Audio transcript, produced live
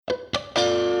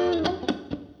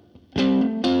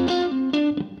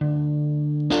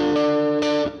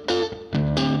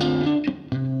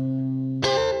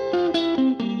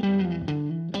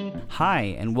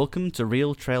Hi, and welcome to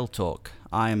Real Trail Talk.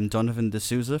 I'm Donovan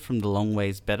D'Souza from The Long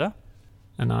Ways Better.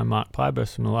 And I'm Mark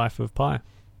Pybus from The Life of Pi.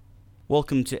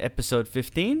 Welcome to episode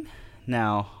 15.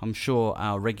 Now, I'm sure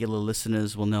our regular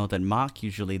listeners will know that Mark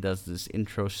usually does this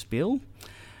intro spiel.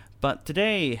 But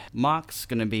today, Mark's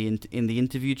going to be in the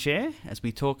interview chair as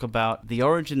we talk about the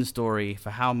origin story for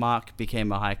how Mark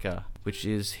became a hiker, which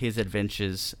is his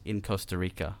adventures in Costa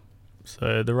Rica.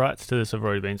 So the rights to this have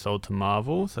already been sold to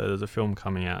Marvel, so there's a film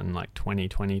coming out in like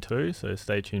 2022, so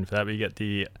stay tuned for that. But you get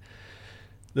the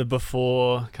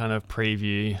before kind of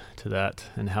preview to that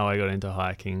and how I got into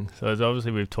hiking. So as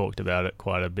obviously we've talked about it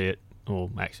quite a bit,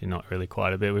 or actually not really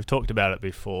quite a bit. We've talked about it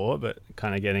before, but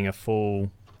kind of getting a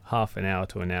full half an hour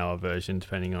to an hour version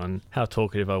depending on how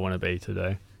talkative I want to be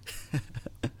today.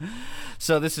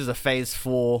 So this is a phase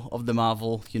 4 of the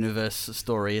Marvel Universe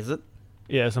story, is it?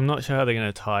 Yes, I'm not sure how they're going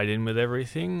to tie it in with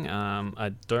everything.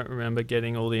 I don't remember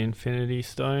getting all the Infinity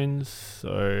Stones,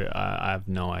 so I have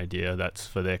no idea. That's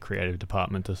for their creative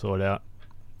department to sort out.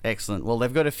 Excellent. Well,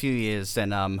 they've got a few years,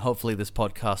 and hopefully this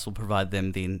podcast will provide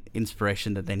them the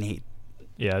inspiration that they need.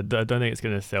 Yeah, I don't think it's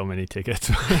going to sell many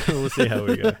tickets. We'll see how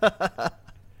we go.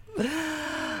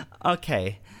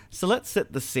 Okay, so let's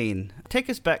set the scene. Take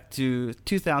us back to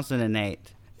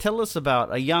 2008. Tell us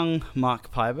about a young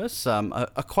Mark Pybus,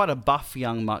 quite a buff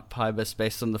young Mark Pybus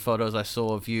based on the photos I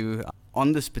saw of you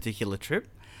on this particular trip.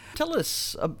 Tell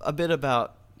us a bit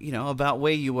about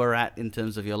where you were at in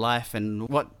terms of your life and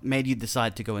what made you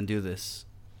decide to go and do this.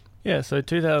 Yeah, so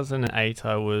 2008,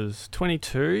 I was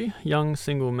 22, young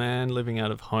single man living out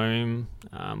of home.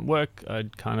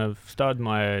 I'd kind of started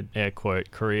my air quote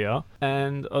career,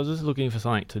 and I was just looking for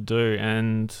something to do.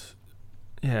 And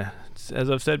yeah, as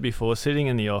I've said before, sitting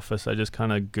in the office, I just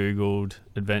kind of Googled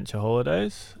adventure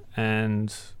holidays,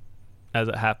 and as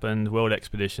it happened, World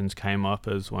Expeditions came up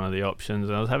as one of the options,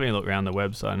 and I was having a look around the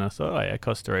website, and I thought, oh yeah,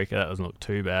 Costa Rica, that doesn't look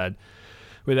too bad,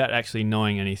 without actually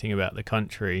knowing anything about the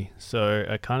country. So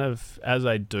I kind of, as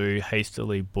I do,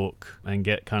 hastily book and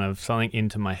get kind of something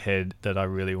into my head that I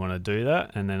really want to do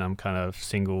that, and then I'm kind of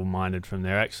single-minded from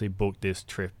there. I actually booked this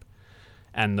trip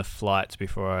and the flights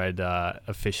before I'd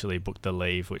officially booked the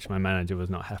leave, which my manager was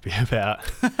not happy about.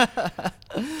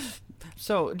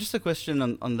 So just a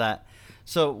question on that.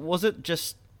 So were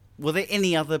there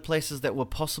any other places that were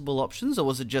possible options, or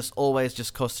was it just always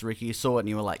just Costa Rica? You saw it and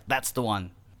you were like, that's the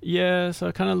one? Yeah, so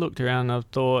I kind of looked around and I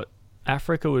thought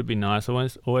Africa would be nice. I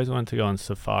always wanted to go on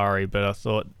safari, but I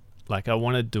thought like I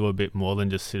want to do a bit more than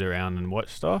just sit around and watch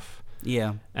stuff.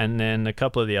 Yeah. And then a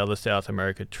couple of the other South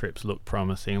America trips looked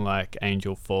promising, like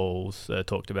Angel Falls,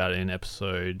 talked about it in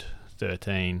episode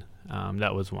 13.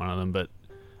 That was one of them. But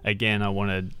again, I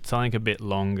wanted something a bit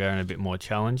longer and a bit more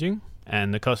challenging.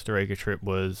 And the Costa Rica trip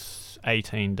was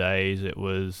 18 days. It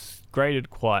was graded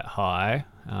quite high,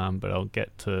 but I'll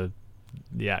get to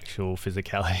the actual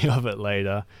physicality of it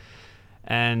later.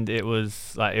 And it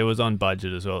was on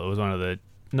budget as well. It was one of the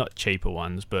not cheaper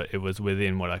ones, but it was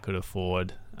within what I could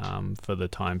afford for the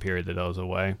time period that I was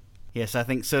away. Yes, I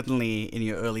think certainly in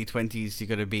your early 20s, you've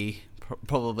got to be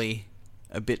probably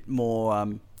a bit more...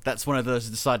 that's one of those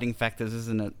deciding factors,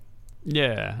 isn't it?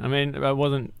 Yeah, I mean, I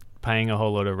wasn't paying a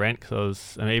whole lot of rent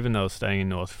because even though I was staying in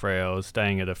North Frere, I was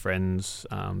staying at a friend's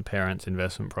parents'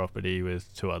 investment property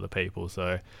with 2 other people.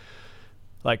 So,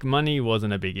 like, money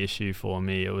wasn't a big issue for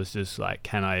me. It was just like,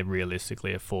 can I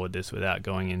realistically afford this without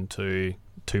going into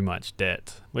too much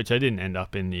debt, which I didn't end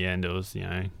up in the end. It was,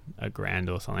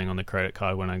 $1,000 or something on the credit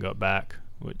card when I got back,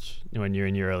 which when you're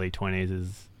in your early 20s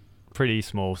is pretty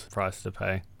small price to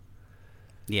pay.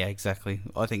 Yeah, exactly.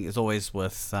 I think it's always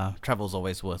travel's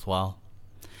always worthwhile.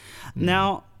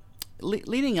 Now,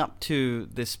 leading up to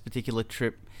this particular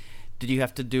trip, did you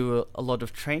have to do a lot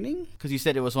of training? Because you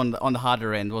said it was on the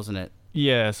harder end, wasn't it?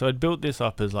 Yeah, so I'd built this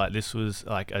up as like, this was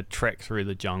like a trek through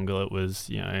the jungle. It was,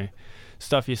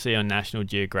 stuff you see on National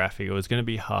Geographic. It was going to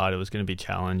be hard. It was going to be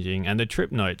challenging. And the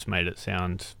trip notes made it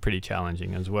sound pretty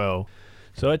challenging as well.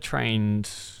 So I trained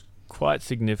quite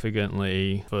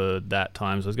significantly for that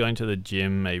time. So I was going to the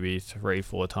gym maybe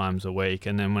 3-4 times a week.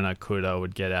 And then when I could, I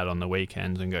would get out on the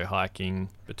weekends and go hiking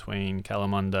between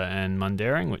Kalamunda and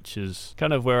Mundaring, which is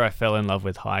kind of where I fell in love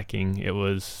with hiking. It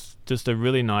was just a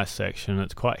really nice section.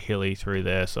 It's quite hilly through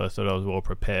there. So I thought I was well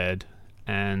prepared.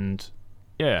 And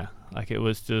yeah, like it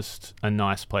was just a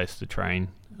nice place to train.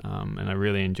 And I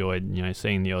really enjoyed,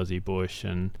 seeing the Aussie bush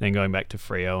and then going back to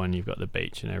Frio and you've got the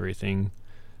beach and everything.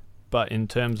 But in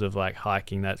terms of like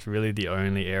hiking, that's really the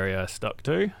only area I stuck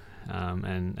to.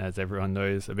 And as everyone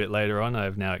knows, a bit later on,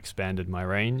 I've now expanded my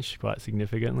range quite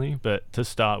significantly. But to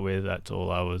start with, that's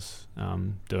all I was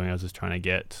doing. I was just trying to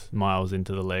get miles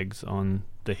into the legs on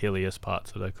the hilliest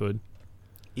parts that I could.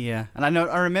 Yeah, and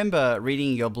I remember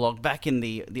reading your blog back in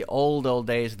the old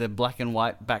days, the black and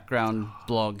white background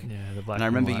blog. Yeah, the black And I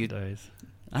and remember white you days.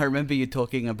 I remember you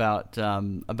talking about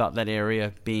that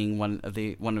area being one of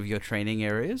your training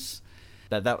areas.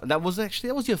 That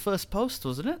was your first post,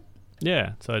 wasn't it?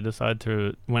 Yeah, so I decided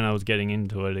to, when I was getting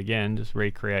into it again, just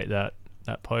recreate that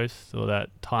post or that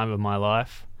time of my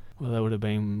life. Well, that would have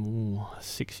been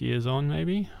 6 years on,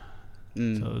 maybe. So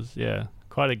it was,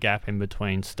 quite a gap in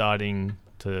between starting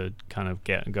to kind of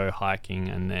go hiking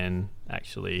and then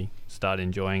actually start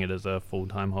enjoying it as a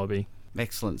full-time hobby.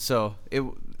 Excellent. So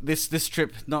this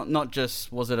trip not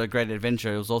just was it a great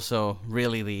adventure, it was also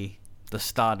really the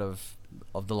start of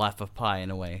the life of Pi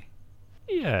in a way.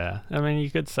 Yeah, I mean, you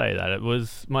could say that. It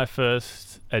was my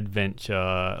first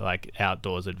adventure, like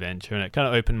outdoors adventure, and it kind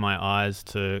of opened my eyes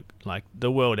to like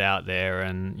the world out there,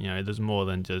 and there's more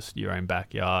than just your own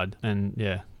backyard, and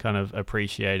kind of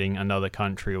appreciating another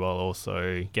country while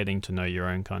also getting to know your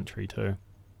own country too.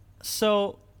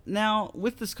 So now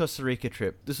with this Costa Rica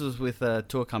trip, this was with a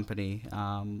tour company.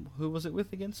 Who was it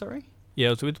with again? Sorry. Yeah,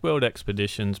 it was with World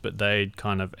Expeditions, but they'd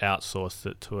kind of outsourced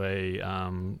it to a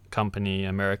company,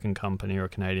 American company or a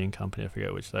Canadian company, I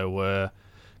forget which they were,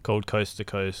 called Coast to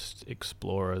Coast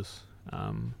Explorers.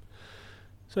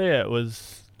 It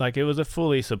was a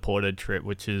fully supported trip,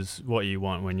 which is what you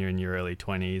want when you're in your early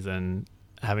 20s and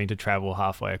having to travel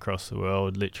halfway across the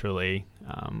world, literally,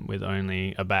 with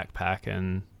only a backpack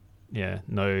and,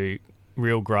 no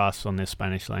real grasp on their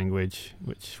Spanish language,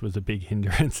 which was a big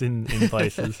hindrance in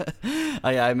places.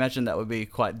 I imagine that would be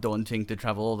quite daunting to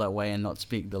travel all that way and not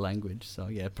speak the language. So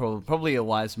probably a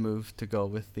wise move to go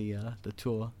with the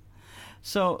tour.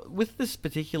 So with this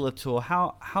particular tour,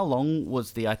 how long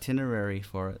was the itinerary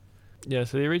for it? Yeah,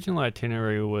 so the original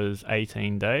itinerary was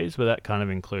 18 days, but that kind of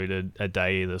included a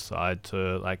day either side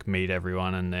to like meet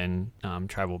everyone and then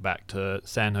travel back to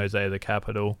San Jose, the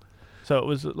capital. So it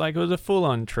was a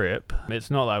full-on trip.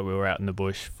 It's not like we were out in the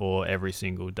bush for every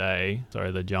single day,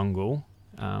 the jungle.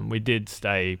 We did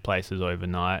stay places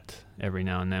overnight every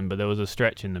now and then, but there was a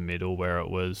stretch in the middle where it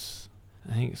was,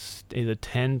 I think, either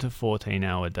 10 to 14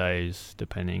 hour days,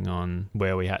 depending on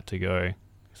where we had to go.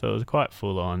 So it was quite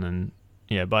full-on,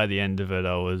 and by the end of it,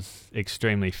 I was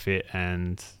extremely fit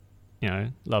and,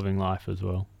 loving life as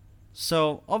well.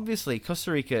 So obviously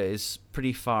Costa Rica is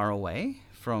pretty far away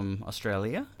from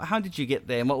Australia. How did you get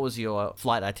there, and what was your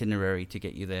flight itinerary to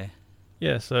get you there?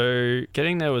 Yeah, so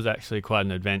getting there was actually quite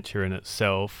an adventure in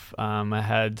itself.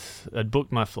 I'd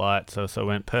booked my flight, so I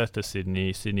went Perth to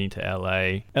Sydney, Sydney to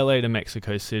LA, LA to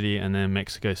Mexico City, and then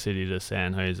Mexico City to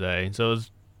San Jose. So it was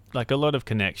like a lot of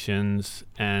connections,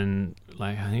 and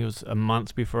I think it was a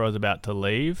month before I was about to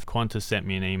leave, Qantas sent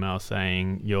me an email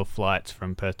saying your flights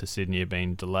from Perth to Sydney have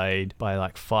been delayed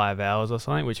by 5 hours or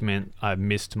something, which meant I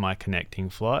missed my connecting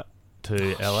flight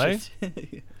to LA.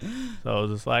 So I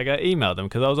was just I emailed them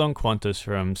because I was on Qantas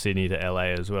from Sydney to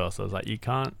LA as well. So I was you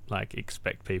can't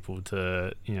expect people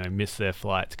to miss their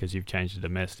flights because you've changed a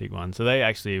domestic one. So they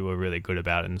actually were really good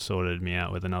about it and sorted me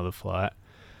out with another flight.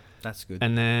 That's good.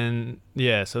 And then,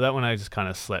 so that one I just kind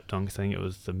of slept on because I think it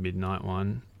was the midnight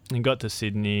one. And got to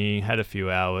Sydney, had a few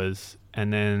hours.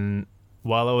 And then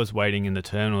while I was waiting in the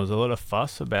terminal, there was a lot of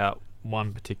fuss about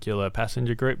one particular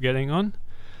passenger group getting on.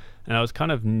 And I was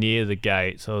kind of near the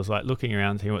gate. So I was looking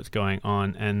around, seeing what's going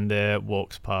on. And there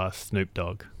walks past Snoop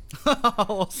Dogg.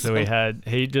 Awesome. So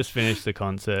he just finished the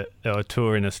concert or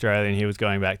tour in Australia and he was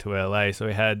going back to LA. So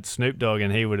we had Snoop Dogg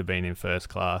and he would have been in first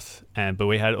class, but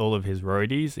we had all of his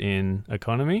roadies in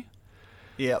economy.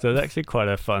 Yeah. So it's actually quite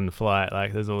a fun flight.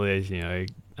 There's all these,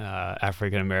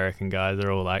 African American guys.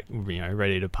 They're all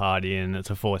ready to party, and it's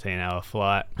a 14-hour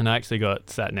flight. And I actually got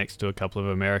sat next to a couple of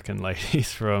American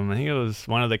ladies from, I think it was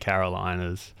one of the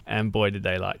Carolinas, and boy did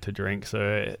they like to drink.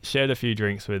 So shared a few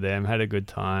drinks with them, had a good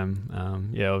time.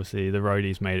 Obviously the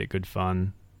roadies made it good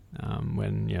fun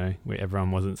when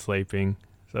everyone wasn't sleeping.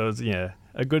 So it was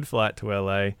a good flight to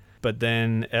LA. But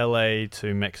then LA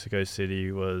to Mexico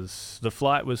City the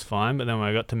flight was fine, but then when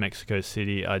I got to Mexico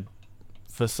City, I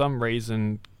for some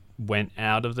reason went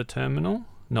out of the terminal,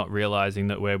 not realizing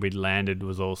that where we'd landed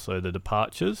was also the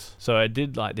departures. So I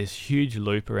did this huge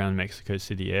loop around Mexico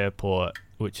City airport,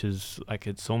 which is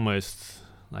it's almost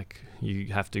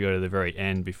you have to go to the very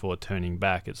end before turning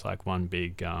back. It's one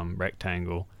big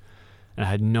rectangle. And I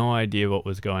had no idea what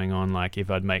was going on, if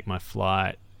I'd make my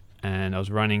flight. And I was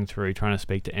running through trying to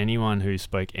speak to anyone who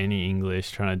spoke any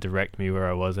English, trying to direct me where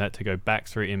I was. I had to go back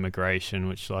through immigration,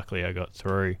 which luckily I got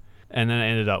through. And then I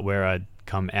ended up where I'd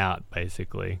come out,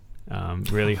 basically.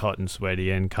 Really hot and sweaty,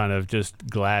 and kind of just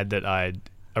glad that I'd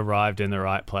arrived in the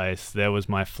right place. There was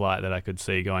my flight that I could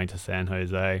see going to San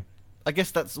Jose. I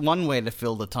guess that's one way to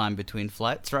fill the time between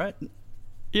flights, right?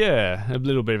 Yeah, a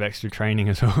little bit of extra training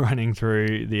as well, running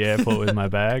through the airport with my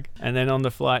bag. And then on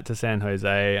the flight to San Jose,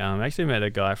 I actually met a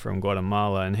guy from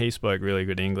Guatemala, and he spoke really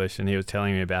good English, and he was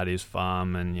telling me about his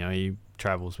farm, and he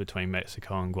travels between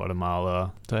Mexico and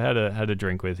Guatemala. So I had a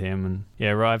drink with him, and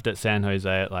arrived at San Jose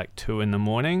at like 2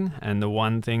 a.m. And the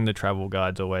one thing the travel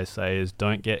guides always say is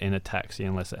don't get in a taxi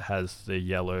unless it has the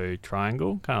yellow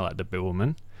triangle, kind of like the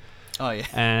Bibbulmun. Oh yeah,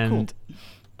 and cool.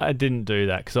 I didn't do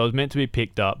that because I was meant to be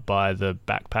picked up by the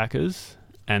backpackers,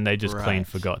 and they just clean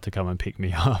forgot to come and pick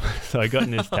me up. So I got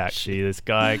in this taxi. This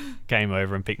guy came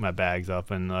over and picked my bags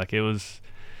up, and like it was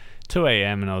 2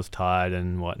 a.m. and I was tired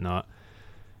and whatnot.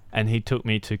 And he took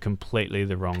me to completely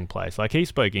the wrong place. Like, he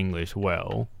spoke English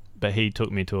well, but he took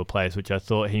me to a place which I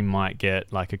thought he might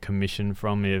get like a commission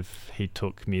from if he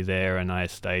took me there and I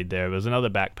stayed there. There was another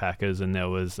backpackers, and there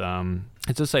was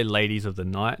let's just say ladies of the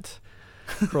night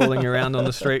crawling around on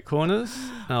the street corners.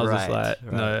 And I was just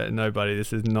like, no, buddy,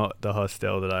 this is not the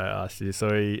hostel that I asked you.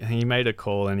 So he made a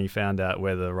call, and he found out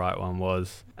where the right one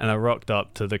was. And I rocked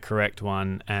up to the correct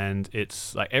one, and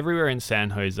it's like everywhere in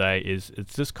San Jose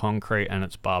it's just concrete and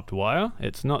it's barbed wire.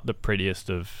 It's not the prettiest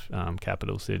of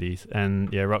capital cities.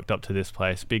 And rocked up to this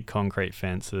place, big concrete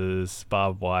fences,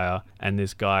 barbed wire, and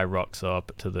this guy rocks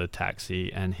up to the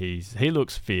taxi, and he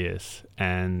looks fierce,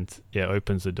 and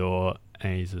opens the door,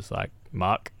 and he's just like,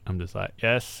 Mark? I'm just like,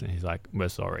 yes. And he's like, we're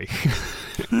sorry.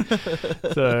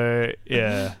 So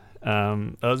I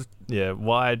was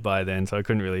wired by then, so I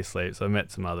couldn't really sleep. So I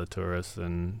met some other tourists,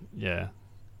 and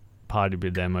partied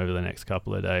with them over the next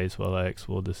couple of days while I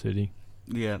explored the city.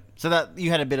 Yeah. So that you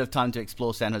had a bit of time to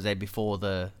explore San Jose before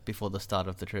the start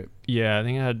of the trip. Yeah, I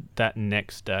think I had that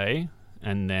next day.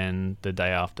 And then the day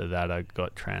after that, I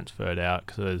got transferred out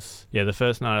because, the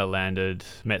first night I landed,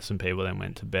 met some people, then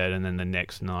went to bed. And then the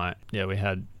next night, we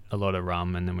had a lot of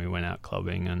rum, and then we went out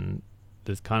clubbing. And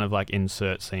there's kind of like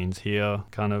insert scenes here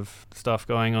kind of stuff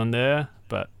going on there.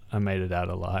 But I made it out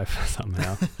alive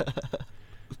somehow.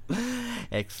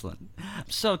 Excellent.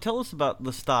 So tell us about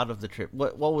the start of the trip.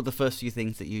 What were the first few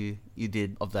things that you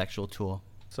did of the actual tour?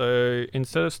 So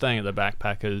instead of staying at the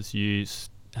backpackers, you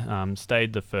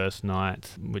stayed the first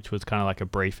night, which was kind of like a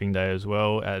briefing day as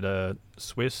well, at a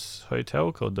Swiss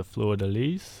hotel called the Fleur de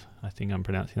Lis. I think I'm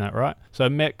pronouncing that right. So I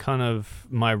met kind of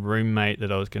my roommate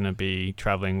that I was going to be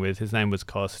traveling with. His name was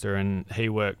Costa, and he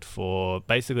worked for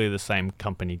basically the same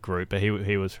company group, but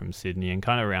he was from Sydney and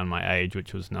kind of around my age,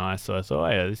 which was nice. So I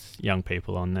thought, there's young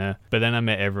people on there. But then I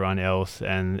met everyone else,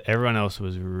 and everyone else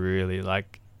was really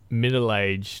like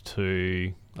middle-aged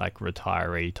to like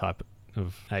retiree type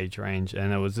of age range,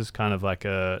 and it was just kind of like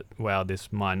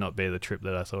this might not be the trip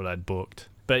that I thought I'd booked.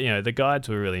 But the guides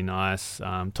were really nice,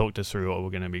 talked us through what we're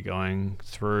going to be going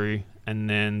through, and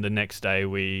then the next day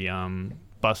we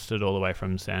busted all the way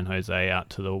from San Jose out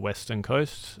to the western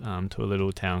coast, to a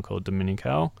little town called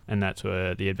Dominical, and that's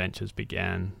where the adventures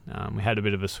began. We had a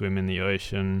bit of a swim in the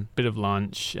ocean, bit of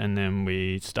lunch, and then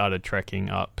we started trekking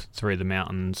up through the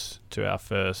mountains to our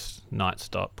first night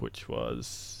stop, which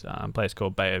was a place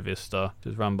called Bay Vista, which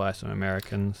was run by some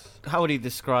Americans. How would you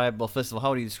describe, well, first of all, how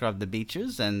would you describe the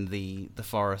beaches and the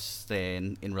forests there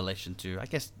in relation to, I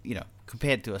guess,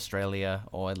 compared to Australia,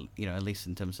 or, at least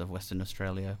in terms of Western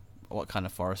Australia? What kind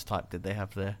of forest type did they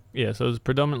have there? Yeah, so it was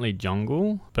predominantly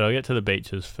jungle, but I'll get to the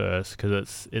beaches first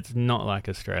because it's not like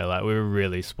Australia. Like, we were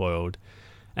really spoiled.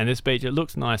 And this beach, it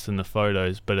looks nice in the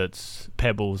photos, but it's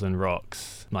pebbles and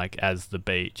rocks, like, as the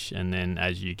beach. And then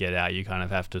as you get out, you kind of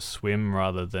have to swim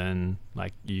rather than,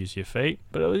 like, use your feet.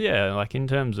 But it was, like, in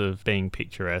terms of being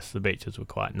picturesque, the beaches were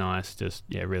quite nice, just,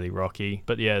 really rocky.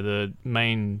 But, the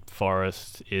main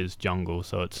forest is jungle,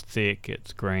 so it's thick,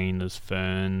 it's green, there's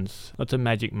ferns, lots of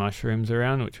magic mushrooms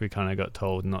around, which we kind of got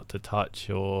told not to touch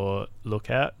or look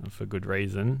at for good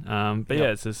reason. But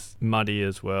it's just muddy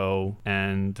as well.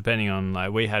 And depending on,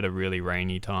 like, we had a really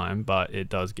rainy time, but it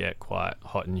does get quite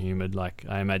hot and humid, like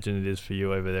I imagine it is for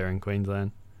you over there in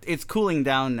Queensland. It's cooling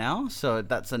down now, so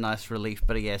that's a nice relief.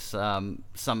 But yes,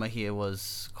 summer here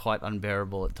was quite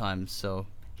unbearable at times. So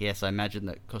yes, I imagine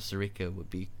that Costa Rica would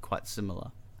be quite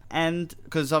similar. And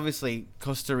because obviously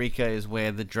Costa Rica is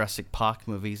where the Jurassic Park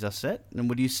movies are set. And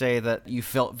would you say that you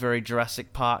felt very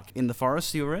Jurassic Park in the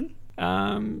forest you were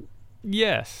in?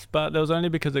 Yes, but that was only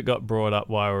because it got brought up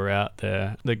while we were out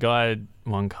there. The guide,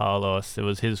 Juan Carlos, it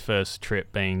was his first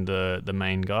trip being the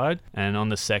main guide. And on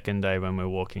the second day when we were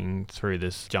walking through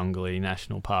this jungly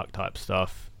national park type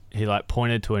stuff, he like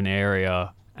pointed to an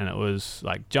area, and it was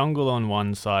like jungle on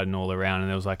one side and all around, and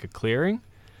there was like a clearing.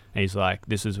 And he's like,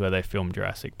 this is where they filmed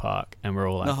Jurassic Park. And we're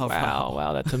all like, Oh,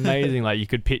 wow, that's amazing. Like, you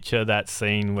could picture that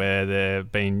scene where they're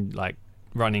being like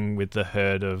running with the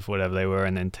herd of whatever they were,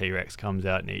 and then T-Rex comes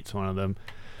out and eats one of them.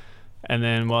 And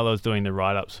then while I was doing the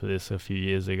write-ups for this a few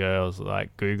years ago, I was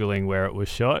like Googling where it was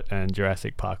shot, and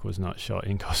Jurassic Park was not shot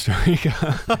in Costa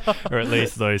Rica, or at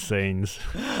least those scenes.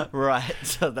 Right.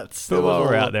 So that's. But while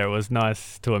we're out there, it was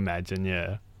nice to imagine,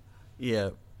 yeah.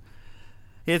 Yeah.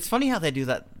 It's funny how they do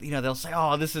that. You know, they'll say,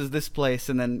 "Oh, this is this place,"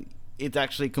 and then it's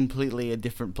actually completely a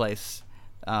different place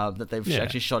that they've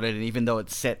actually shot it in, even though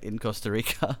it's set in Costa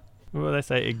Rica. Well, they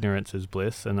say ignorance is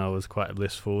bliss, and I was quite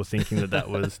blissful thinking that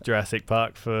was Jurassic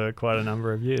Park for quite a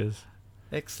number of years.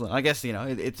 Excellent. I guess, you know,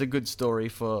 it's a good story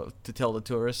to tell the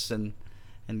tourists and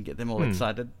get them all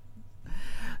excited.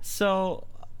 So,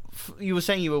 you were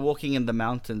saying you were walking in the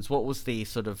mountains. What was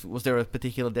was there a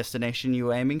particular destination you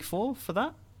were aiming for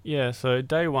that? Yeah, so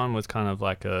day one was kind of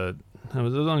like it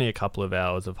was only a couple of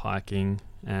hours of hiking,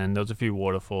 and there was a few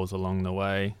waterfalls along the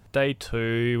way. Day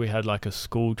two, we had like a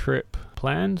school trip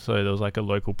planned, so there was like a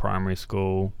local primary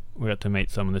school. We got to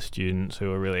meet some of the students who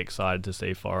were really excited to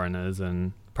see foreigners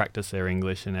and practice their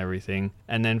English and everything.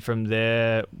 And then from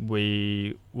there,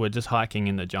 we were just hiking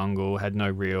in the jungle, had no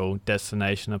real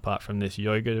destination apart from this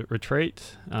yoga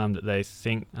retreat that they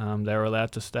think they were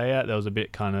allowed to stay at. There was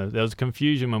there was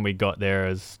confusion when we got there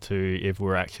as to if we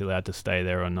were actually allowed to stay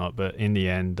there or not, but in the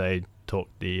end, they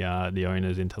talked the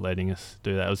owners into letting us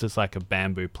do that. It was just like a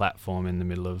bamboo platform in the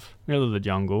middle of the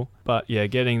jungle. But yeah,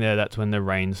 getting there, that's when the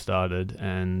rain started,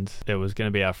 and it was going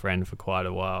to be our friend for quite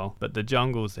a while. But the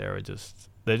jungles there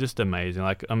they're just amazing.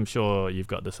 Like, I'm sure you've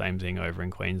got the same thing over in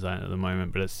Queensland at the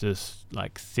moment, but it's just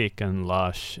like thick and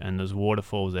lush, and there's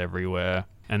waterfalls everywhere.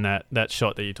 And that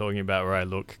shot that you're talking about where I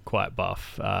look quite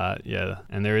buff,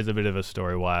 and there is a bit of a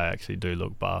story why I actually do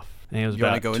look buff. And it was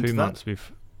about 2 months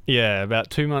before. Yeah, about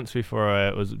 2 months before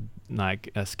I was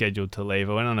scheduled to leave,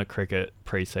 I went on a cricket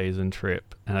pre-season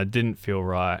trip, and I didn't feel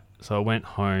right. So I went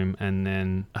home, and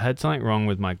then I had something wrong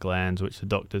with my glands, which the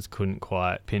doctors couldn't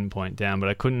quite pinpoint down, but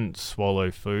I couldn't swallow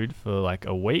food for like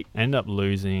a week. I ended up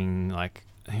losing I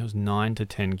think it was 9 to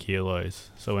 10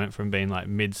 kilos. So I went from being like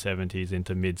mid-70s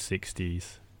into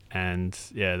mid-60s. And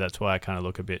yeah, that's why I kind of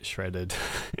look a bit shredded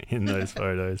in those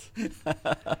photos.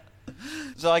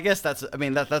 So I guess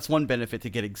that's one benefit to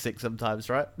getting sick sometimes,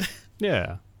 right?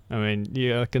 Yeah. I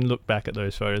mean, I can look back at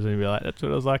those photos and be like, that's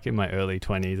what I was like in my early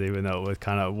 20s, even though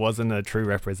it wasn't a true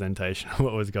representation of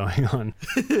what was going on.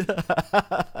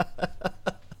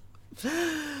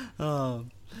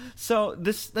 So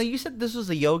you said this was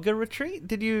a yoga retreat.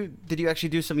 Did you actually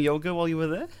do some yoga while you were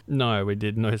there? No, we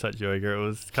did no such yoga. It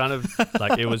was kind of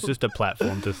like it was just a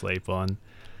platform to sleep on.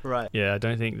 Right. Yeah, I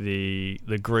don't think the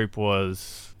group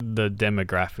was the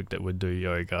demographic that would do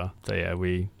yoga. So yeah,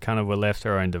 we kind of were left to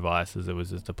our own devices. It was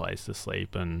just a place to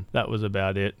sleep, and that was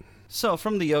about it. So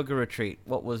from the yoga retreat,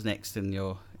 what was next in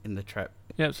the trip?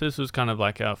 Yeah, so this was kind of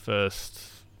like our first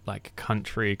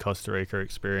country Costa Rica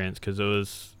experience, because it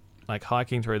was like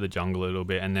hiking through the jungle a little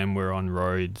bit, and then we're on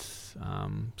roads,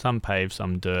 some paved,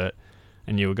 some dirt,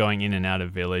 and you were going in and out of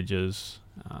villages,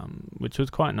 which was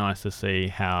quite nice to see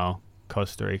how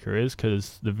Costa Rica is,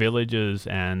 because the villages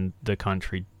and the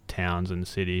country towns and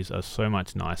cities are so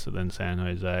much nicer than San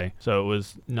Jose. So it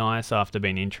was nice after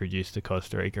being introduced to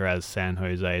Costa Rica as San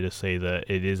Jose to see that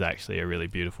it is actually a really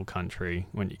beautiful country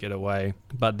when you get away.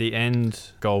 But the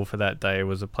end goal for that day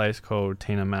was a place called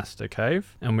Tinamasta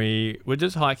Cave, and we were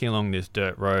just hiking along this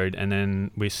dirt road, and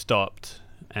then we stopped,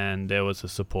 and there was a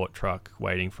support truck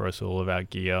waiting for us, all of our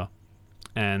gear,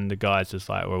 and the guy's just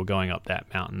like, we're going up that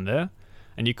mountain there.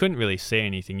 And you couldn't really see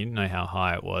anything. You didn't know how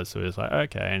high it was. So it was like,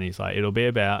 okay. And he's like, it'll be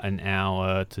about an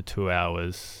hour to 2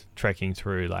 hours trekking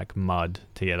through mud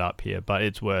to get up here, but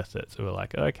it's worth it. So we're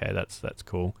like, okay, that's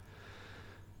cool.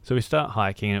 So we start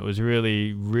hiking, and it was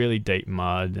really, really deep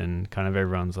mud, and kind of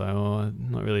everyone's like, oh, I'm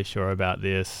not really sure about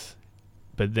this.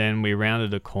 But then we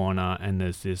rounded a corner, and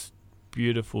there's this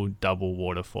beautiful double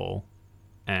waterfall,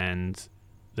 and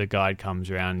the guide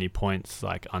comes around and he points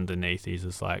underneath. He's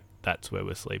just like, that's where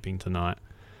we're sleeping tonight.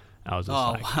 I was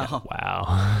just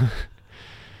wow.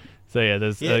 So yeah,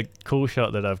 there's a cool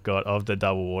shot that I've got of the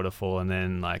double waterfall, and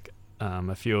then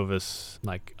a few of us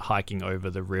hiking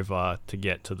over the river to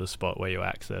get to the spot where you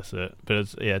access it.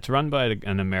 But it's run by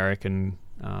an American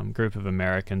group of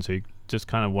Americans who just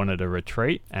kind of wanted a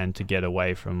retreat and to get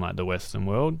away from the Western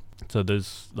world. So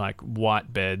there's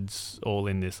white beds all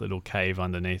in this little cave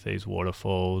underneath these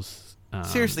waterfalls.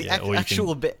 Seriously,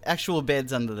 actual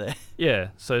beds under there. Yeah,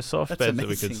 so soft That's beds amazing. that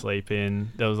we could sleep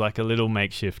in. There was a little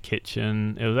makeshift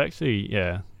kitchen. It was actually,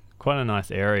 quite a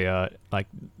nice area.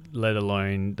 let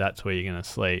alone that's where you're going to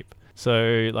sleep.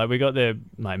 So like we got there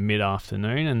like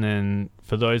mid-afternoon, and then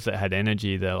for those that had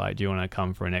energy, they're like, do you want to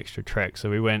come for an extra trek? So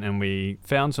we went and we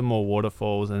found some more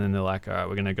waterfalls, and then they're like, all right,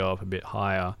 we're going to go up a bit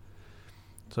higher.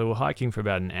 So we're hiking for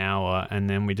about an hour, and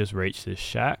then we just reached this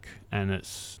shack, and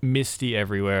it's misty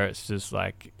everywhere. It's just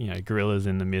like, you know, gorillas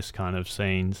in the mist kind of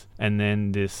scenes. And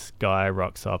then this guy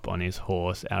rocks up on his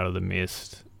horse out of the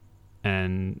mist,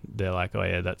 and they're like, oh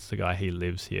yeah, that's the guy, he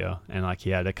lives here. And like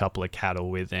he had a couple of cattle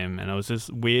with him, and it was just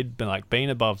weird, but like being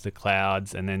above the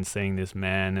clouds and then seeing this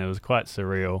man, it was quite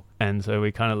surreal. And so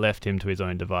we kind of left him to his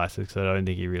own devices, because I don't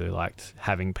think he really liked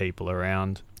having people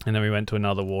around. And then we went to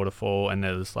another waterfall, and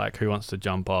there was like, who wants to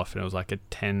jump off? And it was like a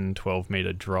 10-12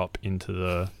 meter drop into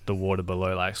the water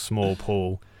below, like small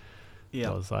pool.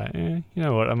 Yeah, I was like, you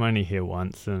know what, I'm only here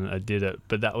once, and I did it.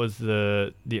 But that was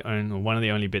one of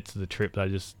the only bits of the trip that I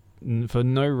just, for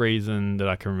no reason that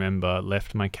I can remember,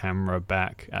 left my camera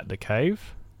back at the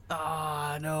cave.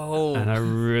 Ah, no. And I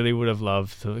really would have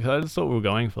loved to, because I just thought we were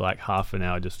going for like half an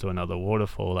hour just to another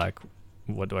waterfall. Like,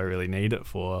 what do I really need it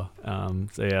for?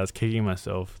 So yeah, I was kicking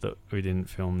myself that we didn't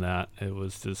film that. It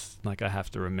was just like, I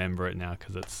have to remember it now,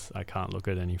 because I can't look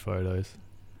at any photos.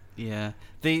 Yeah.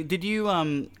 Did you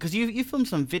because you filmed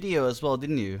some video as well,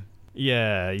 didn't you?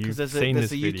 Yeah, you've seen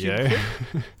this video.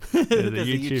 There's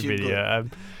a YouTube video.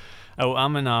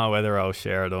 I'm an hour whether I'll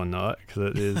share it or not,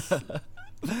 because it is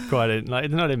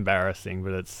it's not embarrassing,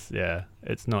 but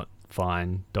it's not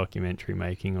fine documentary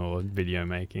making or video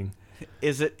making.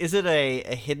 Is it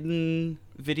a hidden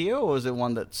video, or is it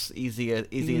one that's easy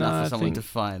enough for someone to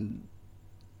find?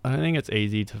 I don't think it's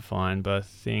easy to find, but I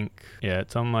think,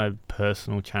 it's on my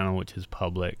personal channel, which is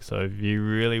public. So if you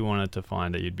really wanted to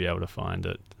find it, you'd be able to find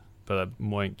it. But I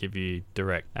won't give you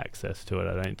direct access to it,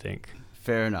 I don't think.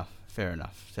 Fair enough.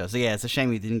 So yeah, it's a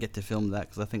shame you didn't get to film that,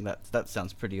 because I think that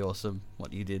sounds pretty awesome,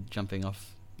 what you did, jumping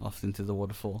off into the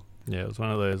waterfall. Yeah, it was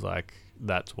one of those, like,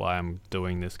 that's why I'm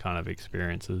doing this kind of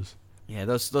experiences. Yeah,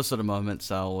 those sort of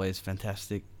moments are always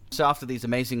fantastic. So after these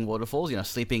amazing waterfalls,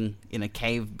 sleeping in a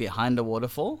cave behind a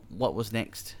waterfall, what was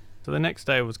next? So the next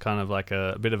day was kind of like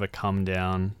a bit of a come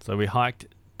down. So we hiked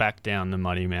back down the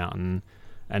Muddy Mountain,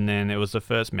 and then it was the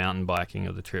first mountain biking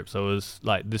of the trip. So it was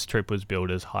like, this trip was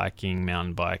billed as hiking,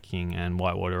 mountain biking, and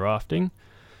whitewater rafting.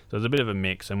 So it was a bit of a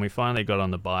mix, and we finally got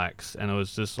on the bikes, and it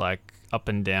was just like up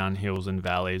and down hills and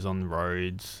valleys on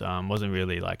roads. Wasn't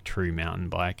really like true mountain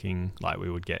biking like we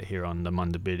would get here on the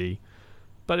Munda Biddy.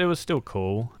 But it was still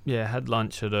cool. Yeah, had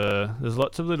lunch there's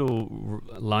lots of little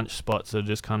lunch spots that are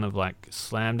just kind of like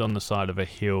slammed on the side of a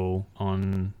hill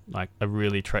on like a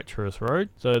really treacherous road.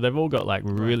 So they've all got like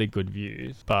really good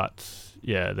views, but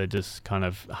yeah, they're just kind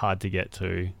of hard to get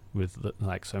to with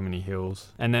like so many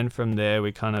hills. And then from there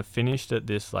we kind of finished at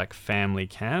this like family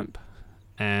camp,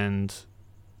 and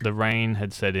the rain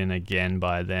had set in again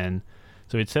by then.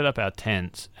 So we'd set up our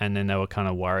tents, and then they were kind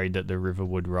of worried that the river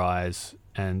would rise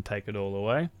and take it all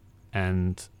away.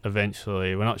 And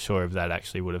eventually, we're not sure if that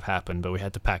actually would have happened, but we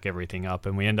had to pack everything up,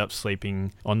 and we ended up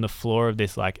sleeping on the floor of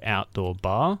this like outdoor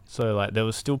bar. So like there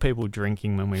was still people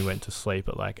drinking when we went to sleep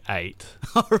at like 8.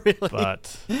 Oh, really?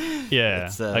 But yeah,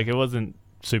 like it wasn't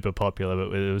super popular,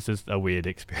 but it was just a weird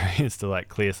experience to like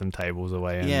clear some tables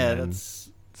away and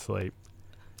sleep.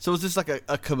 So was this like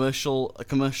a commercial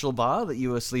bar that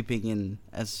you were sleeping in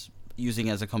using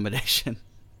as accommodation?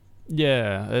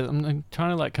 Yeah, I'm trying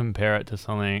to like compare it to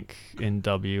something in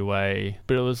WA,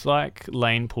 but it was like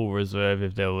Lane Pool Reserve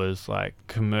if there was like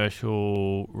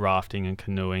commercial rafting and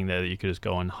canoeing there that you could just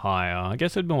go and hire. I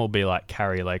guess it'd more be like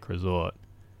Carrie Lake Resort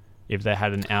if they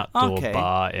had an outdoor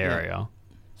bar area. Yeah.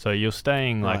 So you're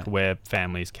staying like where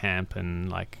families camp, and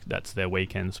like that's their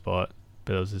weekend spot.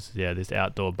 But it was just, this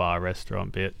outdoor bar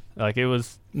restaurant bit. Like it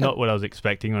was not what I was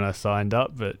expecting when I signed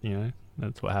up, but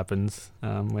that's what happens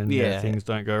when things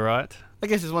don't go right. I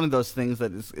guess it's one of those things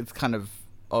that it's kind of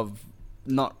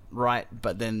not right,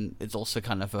 but then it's also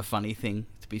kind of a funny thing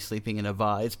to be sleeping in a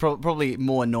bar. It's probably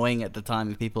more annoying at the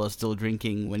time if people are still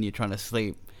drinking when you're trying to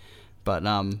sleep, but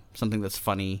something that's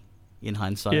funny in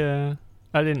hindsight. Yeah,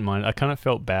 I didn't mind. I kind of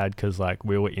felt bad because like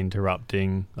we were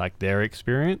interrupting like their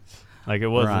experience. Like it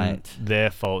wasn't their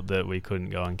fault that we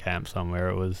couldn't go and camp somewhere.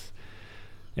 It was,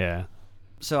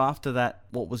 So after that,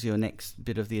 what was your next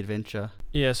bit of the adventure?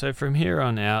 Yeah, so from here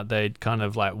on out, they'd kind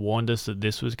of like warned us that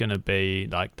this was going to be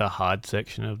like the hard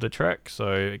section of the trek.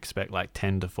 So expect like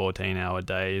 10 to 14 hour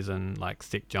days and like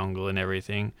thick jungle and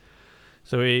everything.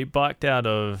 So we biked out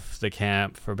of the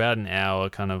camp for about an hour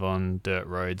kind of on dirt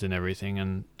roads and everything,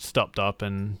 and stopped up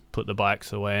and put the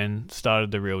bikes away and started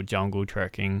the real jungle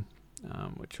trekking,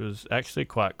 which was actually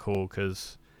quite cool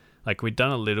because Like, we'd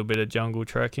done a little bit of jungle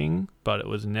trekking, but it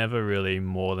was never really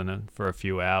more than for a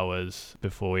few hours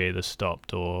before we either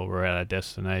stopped or were at our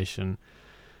destination.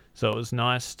 So it was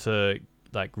nice to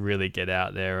like really get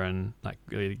out there and like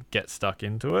really get stuck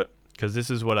into it, because this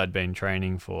is what I'd been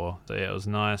training for. So yeah, it was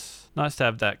nice to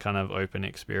have that kind of open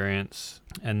experience.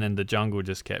 And then the jungle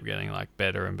just kept getting like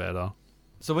better and better.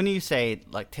 So when you say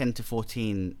like 10 to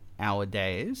 14 hour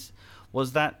days,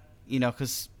 was that,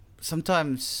 because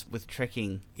sometimes with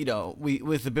trekking,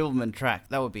 with the Bibbulmun track,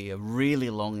 that would be a really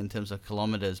long in terms of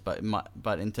kilometers, but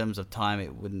in terms of time,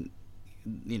 it wouldn't,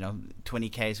 20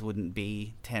 Ks wouldn't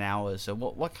be 10 hours. So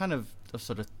what kind of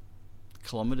sort of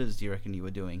kilometers do you reckon you were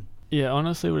doing? Yeah,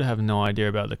 honestly, would have no idea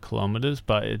about the kilometers,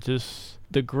 but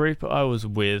the group I was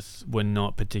with were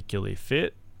not particularly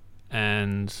fit.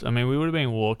 And I mean, we would have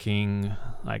been walking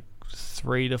like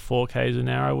 3 to 4 Ks an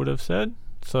hour, I would have said.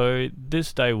 So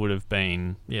this day would have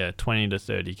been, 20 to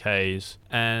 30 Ks.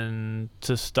 And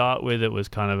to start with, it was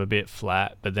kind of a bit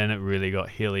flat, but then it really got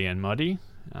hilly and muddy.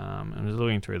 I'm just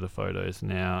looking through the photos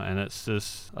now, and it's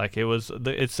just like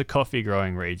it's the coffee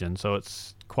growing region, so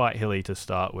it's quite hilly to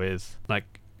start with.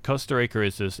 Like Costa Rica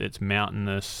is just, it's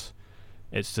mountainous,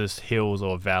 it's just hills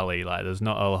or valley, like there's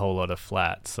not a whole lot of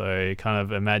flat. So kind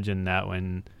of imagine that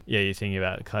when you're thinking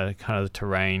about kind of the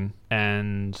terrain.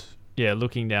 And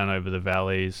looking down over the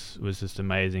valleys was just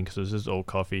amazing, because it was just all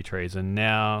coffee trees. And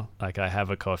now, like, I have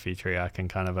a coffee tree, I can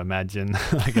kind of imagine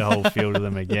like a whole field of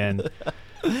them again.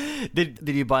 Did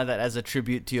you buy that as a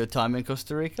tribute to your time in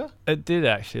Costa Rica? It did,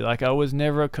 actually. Like, I was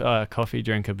never a coffee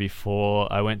drinker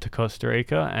before I went to Costa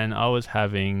Rica, and I was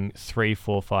having 3,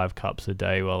 4, 5 cups a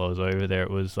day while I was over there.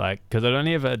 It was like, because I'd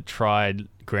only ever tried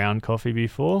ground coffee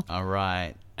before. All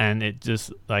right. And it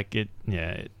just, like,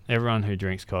 everyone who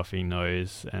drinks coffee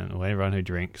knows, and everyone who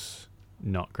drinks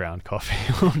not ground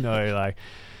coffee will know, like,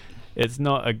 it's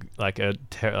not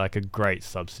a great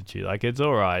substitute. Like, it's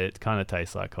all right. It kind of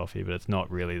tastes like coffee, but it's not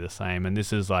really the same. And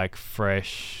this is like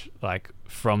fresh, like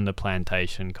from the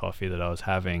plantation coffee that I was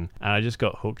having, and I just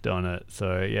got hooked on it.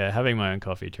 So yeah, having my own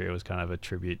coffee tree was kind of a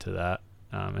tribute to that.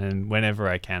 And whenever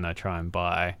I can, I try and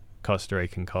buy Costa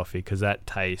Rican coffee, because that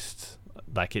tastes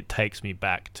like, it takes me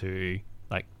back to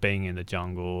like being in the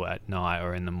jungle at night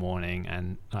or in the morning,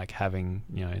 and like having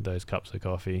those cups of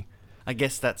coffee. I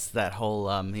guess that's that whole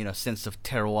sense of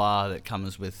terroir that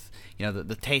comes with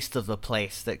the taste of the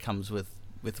place that comes with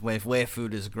where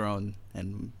food is grown,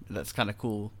 and that's kind of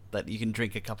cool that you can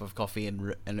drink a cup of coffee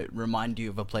and it remind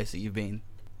you of a place that you've been.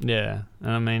 Yeah,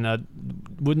 and I mean, I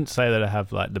wouldn't say that I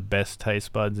have like the best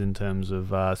taste buds in terms of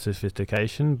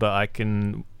sophistication, but I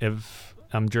can, if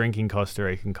I'm drinking Costa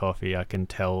Rican coffee, I can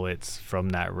tell it's from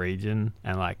that region,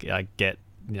 and like I get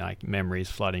like memories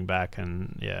flooding back,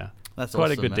 and that's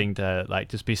quite awesome, a good thing to like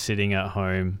just be sitting at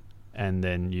home, and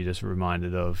then you just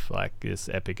reminded of like this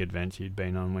epic adventure you'd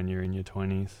been on when you're in your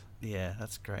 20s. Yeah,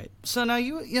 that's great. So now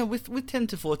you with 10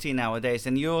 to 14 hour days,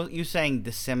 and you're saying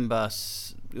December.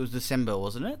 It was December,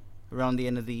 wasn't it? Around the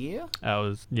end of the year? I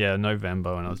was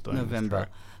November when I was doing November. This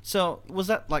track. So was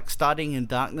that like starting in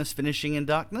darkness, finishing in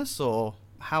darkness, or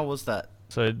how was that?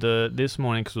 So this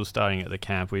morning, because we were starting at the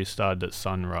camp, we started at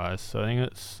sunrise. So I think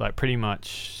it's like pretty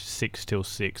much 6 till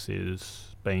 6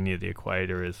 is being near the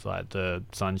equator is like the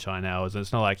sunshine hours. And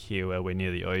it's not like here where we're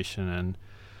near the ocean and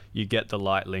you get the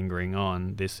light lingering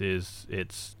on.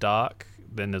 It's dark,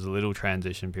 then there's a little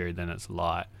transition period, then it's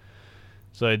light.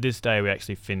 So this day we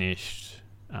actually finished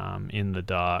in the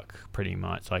dark pretty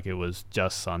much. Like, it was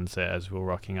just sunset as we were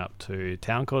rocking up to a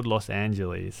town called Los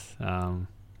Angeles,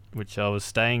 which I was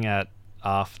staying at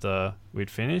after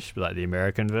we'd finished, like the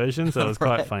American version. So it was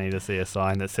quite funny to see a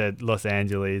sign that said Los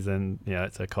Angeles, and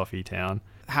it's a coffee town.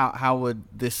 How would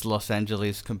this Los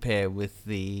Angeles compare with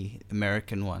the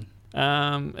American one?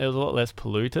 It was a lot less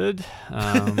polluted.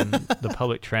 The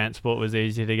public transport was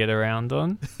easy to get around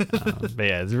on. But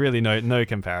yeah, there's really no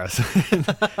comparison.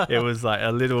 It was like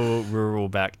a little rural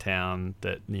back town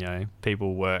that,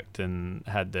 people worked and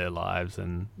had their lives,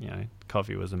 and,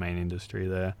 coffee was the main industry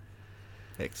there.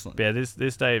 Excellent. But yeah,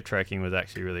 this day of trekking was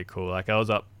actually really cool. Like, I was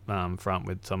up front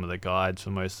with some of the guides for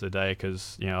most of the day,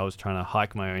 because, I was trying to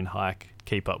hike my own hike,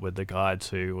 keep up with the guides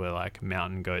who were like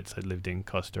mountain goats that lived in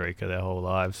Costa Rica their whole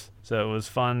lives. So it was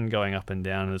fun going up and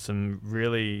down. There's some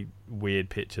really weird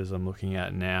pictures I'm looking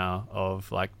at now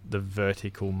of like the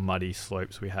vertical muddy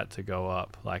slopes we had to go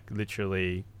up, like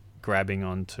literally grabbing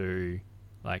onto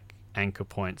like anchor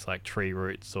points like tree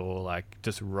roots or like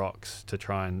just rocks to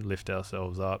try and lift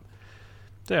ourselves up.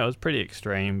 So yeah, it was pretty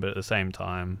extreme, but at the same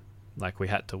time, like, we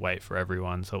had to wait for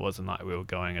everyone, so it wasn't like we were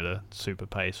going at a super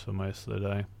pace for most of the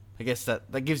day. I guess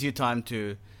that gives you time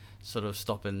to sort of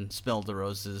stop and smell the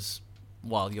roses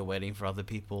while you're waiting for other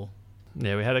people.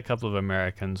 Yeah, we had a couple of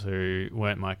Americans who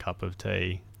weren't my cup of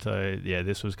tea. So, yeah,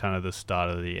 this was kind of the start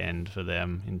of the end for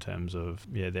them in terms of,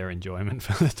 their enjoyment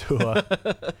for the tour.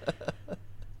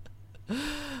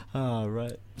 Oh,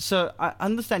 right. So, I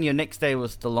understand your next day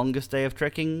was the longest day of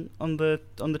trekking on the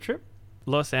trip?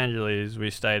 Los Angeles,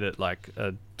 we stayed at like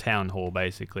a town hall,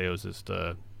 basically. It was just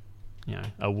a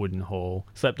wooden hall.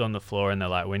 Slept on the floor, and they're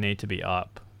like, we need to be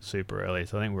up super early.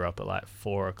 So I think we were up at like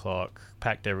 4 o'clock,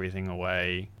 packed everything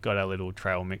away, got our little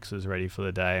trail mixers ready for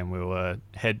the day, and we were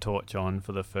head torch on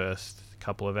for the first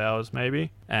couple of hours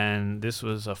maybe. And this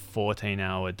was a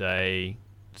 14-hour day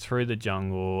through the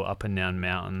jungle, up and down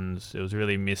mountains. It was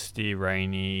really misty,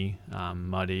 rainy,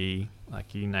 muddy,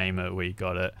 like you name it, we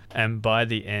got it. And by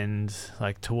the end,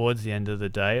 like towards the end of the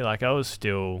day, like I was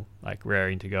still like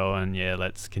raring to go and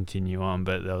let's continue on.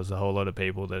 But there was a whole lot of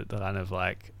people that kind of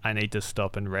like, I need to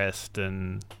stop and rest.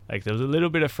 And like there was a little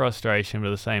bit of frustration, but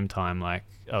at the same time, like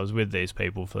I was with these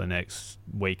people for the next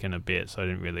week and a bit. So I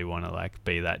didn't really want to like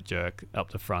be that jerk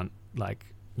up the front, like,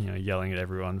 yelling at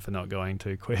everyone for not going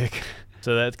too quick.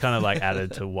 So that's kind of like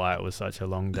added to why it was such a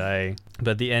long day.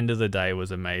 But the end of the day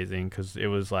was amazing because it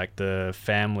was like the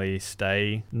family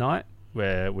stay night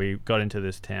where we got into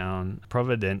this town,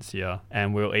 Providencia,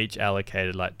 and we were each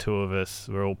allocated, like 2 of us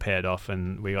were all paired off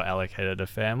and we got allocated a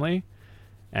family.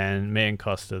 And me and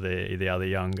Costa, the other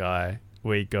young guy,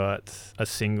 we got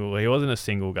he wasn't a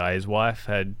single guy. His wife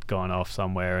had gone off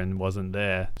somewhere and wasn't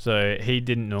there. So he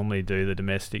didn't normally do the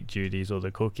domestic duties or the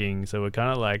cooking. So we're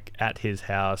kind of like at his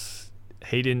house.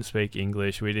 He didn't speak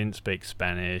English. We didn't speak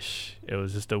Spanish. It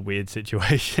was just a weird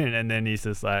situation. And then he's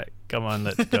just like, come on,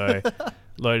 let's go.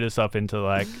 Load us up into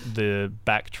like the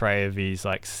back tray of his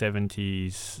like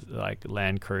 70s like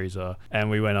Land Cruiser. And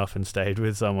we went off and stayed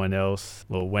with someone else.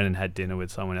 Well, went and had dinner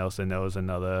with someone else. And there was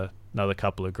another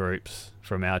couple of groups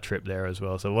from our trip there as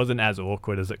well. So it wasn't as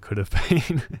awkward as it could have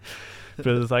been. But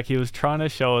it was like he was trying to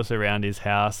show us around his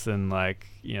house and like,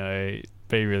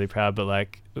 be really proud, but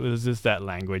like it was just that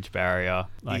language barrier.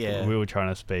 Like we were trying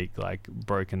to speak like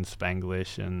broken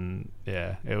Spanglish, and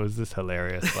it was just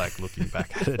hilarious like looking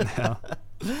back at it now.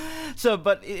 So,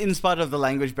 but in spite of the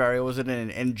language barrier, was it an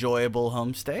enjoyable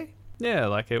homestay? Yeah,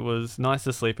 like it was nice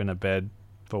to sleep in a bed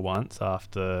for once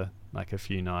after like a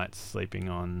few nights sleeping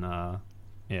on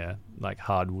like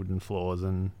hard wooden floors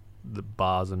and the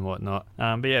bars and whatnot.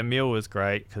 But meal was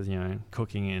great because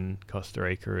cooking in Costa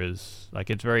Rica is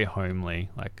like, it's very homely,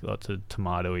 like lots of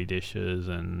tomatoey dishes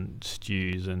and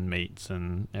stews and meats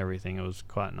and everything. It was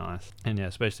quite nice. And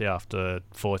especially after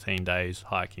 14 days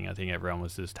hiking, I think everyone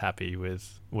was just happy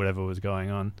with whatever was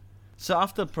going on. So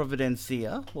after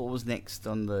Providencia, what was next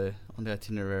on the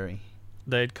itinerary?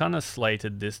 They'd kind of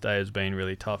slated this day as being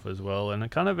really tough as well, and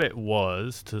it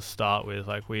was to start with.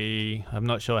 Like I'm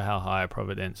not sure how high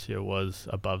Providencia was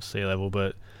above sea level,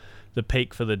 but the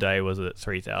peak for the day was at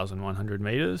 3,100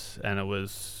 meters, and it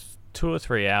was 2 or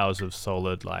 3 hours of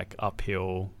solid like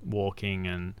uphill walking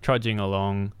and trudging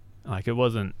along. Like it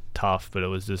wasn't tough, but it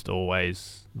was just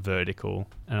always vertical.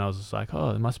 And I was just like,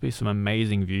 oh, there must be some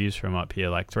amazing views from up here.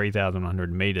 Like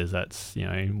 3,100 meters, that's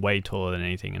way taller than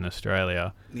anything in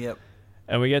Australia. Yep.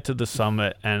 And we get to the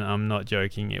summit, and I'm not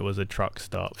joking, it was a truck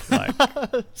stop. Like,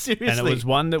 seriously? And it was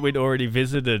one that we'd already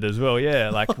visited as well,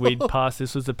 Like, we'd passed,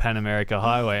 this was the Pan America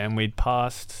Highway, and we'd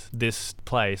passed this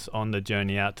place on the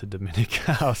journey out to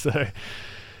Dominicao. So,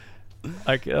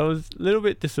 like, I was a little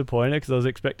bit disappointed because I was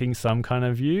expecting some kind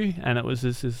of view, and it was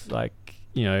just this, like,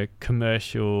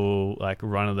 commercial, like,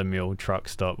 run-of-the-mill truck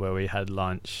stop where we had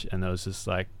lunch, and there was just,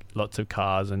 like, lots of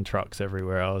cars and trucks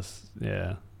everywhere else.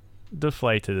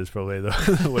 Deflated is probably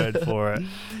the word for it.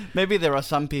 Maybe there are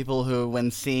some people who,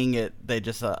 when seeing it, they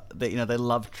just they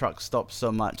love truck stops so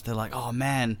much. They're like, oh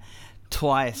man,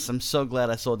 twice. I'm so glad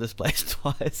I saw this place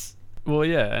twice. Well,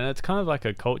 and it's kind of like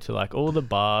a culture. Like all the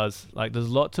bars, like there's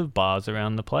lots of bars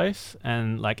around the place,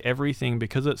 and like everything,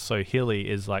 because it's so hilly,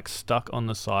 is like stuck on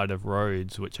the side of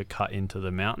roads which are cut into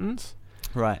the mountains.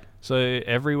 Right. So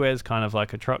everywhere's kind of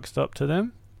like a truck stop to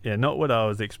them. Not what I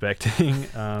was expecting,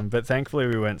 but thankfully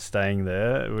we weren't staying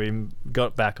there. We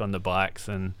got back on the bikes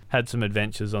and had some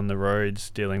adventures on the roads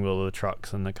dealing with all the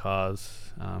trucks and the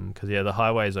cars, because the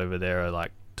highways over there are like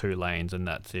 2 lanes and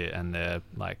that's it, and they're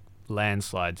like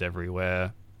landslides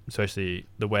everywhere, especially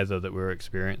the weather that we were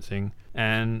experiencing.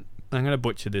 And I'm going to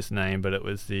butcher this name, but it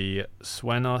was the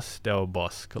Sueños del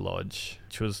Bosque Lodge,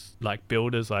 which was like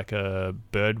billed as like a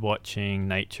bird watching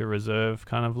nature reserve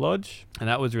kind of lodge. And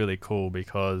that was really cool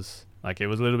because like it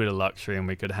was a little bit of luxury, and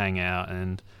we could hang out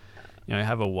and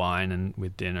have a wine and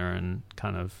with dinner, and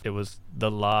kind of, it was the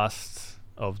last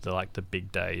of the like the big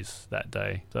days that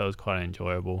day. So it was quite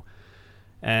enjoyable.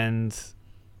 And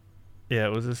yeah,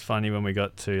 it was just funny when we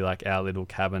got to like our little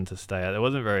cabin to stay at. It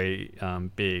wasn't very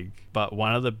big, but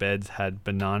one of the beds had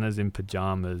bananas in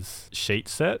pajamas sheet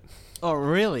set. Oh,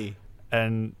 really?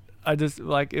 And I just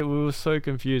like it. We were so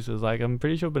confused. It was like, I'm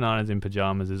pretty sure bananas in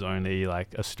pajamas is only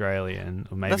like Australian,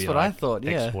 or maybe That's what like I thought.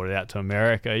 Yeah. exported out to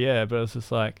America. Yeah, but it's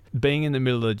just like being in the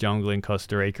middle of the jungle in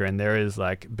Costa Rica, and there is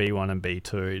like B1 and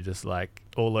B2 just like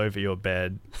all over your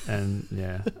bed. And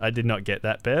yeah, I did not get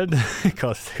that bed.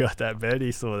 Costa got that bed.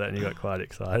 He saw that and he got quite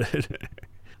excited.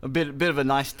 A bit of a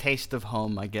nice taste of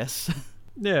home, I guess.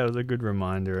 Yeah, it was a good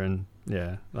reminder, and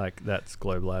yeah, like that's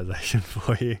globalization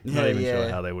for you. Yeah, Not even yeah. sure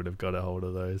how they would have got a hold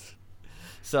of those.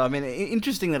 So I mean,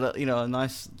 interesting that a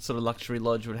nice sort of luxury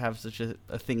lodge would have such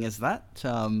a thing as that.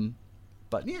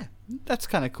 But yeah, that's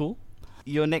kind of cool.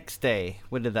 Your next day,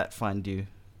 where did that find you?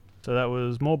 So that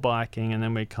was more biking, and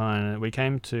then we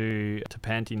came to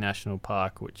Panty National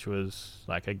Park, which was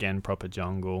like again proper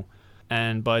jungle.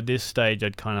 And by this stage,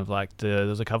 I'd kind of like there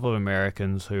was a couple of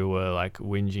Americans who were like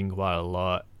whinging quite a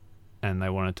lot, and they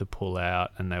wanted to pull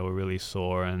out, and they were really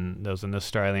sore. And there was an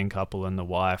Australian couple, and the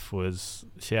wife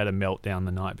she had a meltdown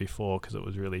the night before because it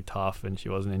was really tough, and she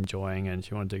wasn't enjoying it, and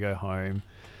she wanted to go home.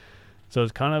 So I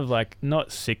was kind of like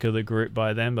not sick of the group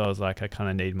by then, but I was like, I kind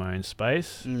of need my own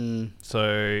space.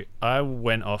 So I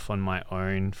went off on my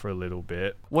own for a little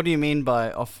bit. What do you mean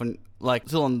by often? Like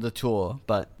still on the tour,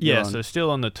 but yeah, so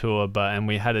still on the tour, and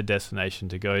we had a destination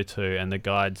to go to, and the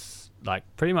guides like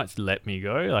pretty much let me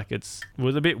go. Like it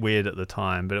was a bit weird at the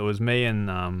time, but it was me and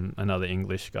another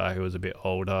English guy who was a bit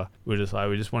older. We just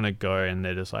want to go, and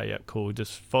they're just like, yeah, cool,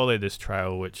 just follow this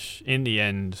trail, which in the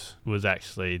end was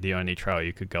actually the only trail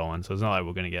you could go on. So it's not like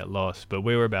we're going to get lost, but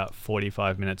we were about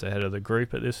 45 minutes ahead of the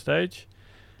group at this stage.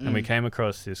 And we came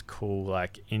across this cool,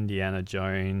 like, Indiana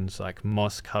Jones, like,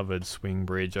 moss-covered swing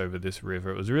bridge over this river.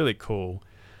 It was really cool.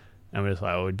 And we're just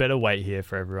like, we'd better wait here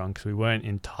for everyone because we weren't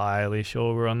entirely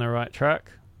sure we're on the right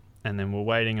track. And then we're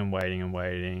waiting and waiting and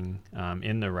waiting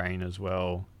in the rain as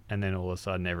well. And then all of a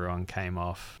sudden everyone came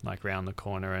off, like, round the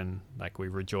corner, and, like, we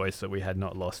rejoiced that we had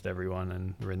not lost everyone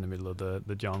and we're in the middle of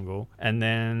the jungle. And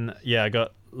then, yeah, I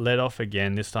got let off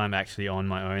again, this time actually on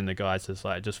my own. The guys just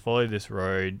like, just follow this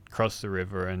road, cross the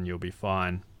river, and you'll be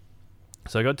fine.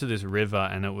 So I got to this river,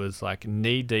 and it was like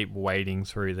knee deep wading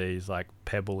through these like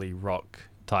pebbly rock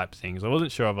type things. I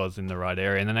wasn't sure if I was in the right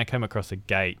area, and then I came across a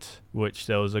gate, which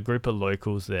there was a group of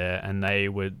locals there, and they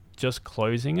were just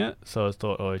closing it. So I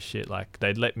thought, oh shit, like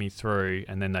they'd let me through,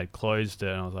 and then they'd closed it,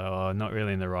 and I was like, oh, not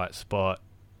really in the right spot.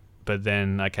 But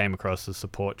then I came across the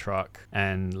support truck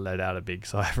and let out a big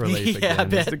sigh of relief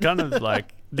again. It's kind of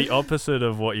like the opposite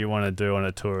of what you want to do on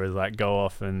a tour, is like go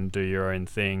off and do your own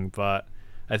thing. But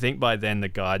I think by then the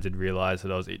guides had realized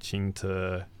that I was itching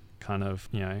to kind of,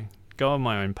 go on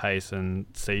my own pace and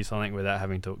see something without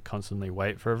having to constantly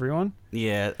wait for everyone.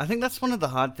 Yeah, I think that's one of the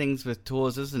hard things with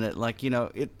tours, isn't it? Like, you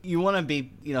want to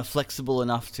be, flexible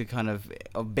enough to kind of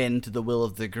bend to the will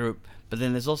of the group. But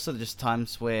then there's also just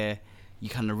times where you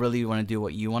kind of really want to do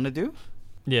what you want to do.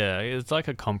 Yeah, it's like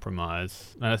a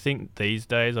compromise. And I think these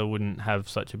days I wouldn't have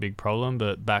such a big problem,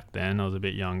 but back then I was a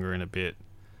bit younger and a bit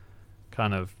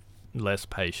kind of less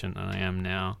patient than I am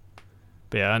now.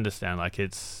 But yeah, I understand, like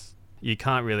you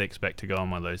can't really expect to go on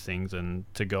one of those things and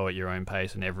to go at your own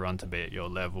pace and everyone to be at your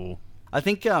level. I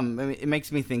think it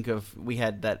makes me think of, we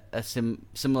had a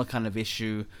similar kind of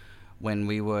issue when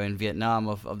we were in Vietnam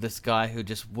of this guy who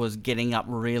just was getting up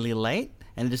really late,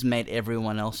 and it just made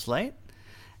everyone else late.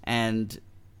 And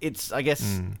it's, I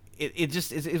guess,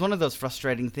 it's one of those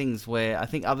frustrating things where I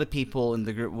think other people in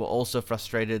the group were also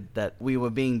frustrated that we were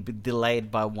being delayed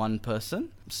by one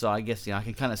person. So I guess, I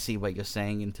can kind of see what you're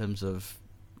saying in terms of,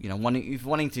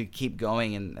 wanting to keep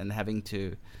going and having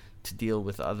to deal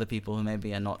with other people who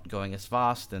maybe are not going as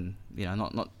fast, and,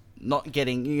 not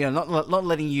getting, not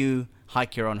letting you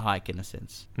hike your own hike in a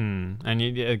sense. And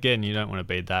you don't want to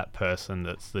be that person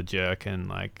that's the jerk and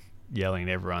like yelling at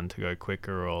everyone to go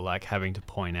quicker, or like having to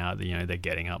point out that they're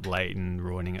getting up late and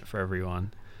ruining it for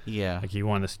everyone. Yeah, like you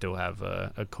want to still have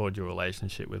a cordial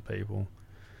relationship with people.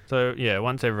 So yeah,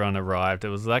 once everyone arrived, it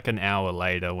was like an hour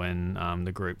later when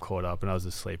the group caught up, and I was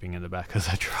just sleeping in the back of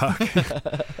the truck.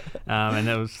 And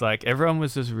it was like everyone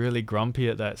was just really grumpy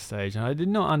at that stage, and I did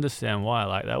not understand why.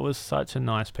 Like that was such a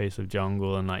nice piece of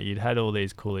jungle, and like you'd had all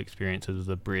these cool experiences of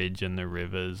the bridge and the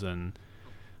rivers and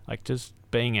like just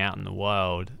being out in the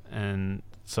wild. And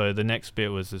so the next bit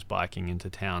was just biking into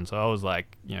town. So I was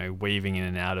like, weaving in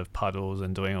and out of puddles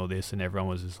and doing all this, and everyone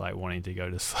was just like wanting to go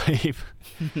to sleep.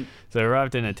 So I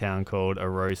arrived in a town called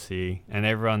Arosi, and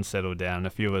everyone settled down. A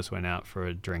few of us went out for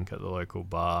a drink at the local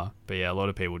bar. But yeah, a lot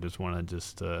of people just wanted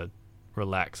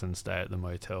relax and stay at the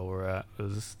motel we're at. It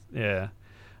was, yeah.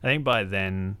 I think by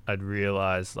then I'd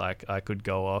realized like I could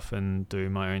go off and do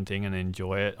my own thing and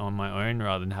enjoy it on my own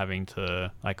rather than having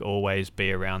to like always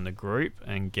be around the group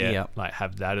and get like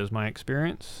have that as my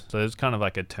experience. So it was kind of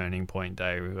like a turning point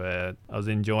day where I was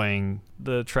enjoying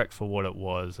the trek for what it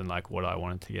was and like what I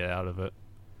wanted to get out of it.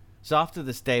 So after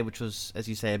this day, which was, as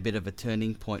you say, a bit of a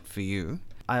turning point for you,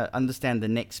 I understand the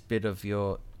next bit of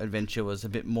your adventure was a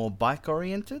bit more bike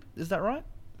oriented. Is that right?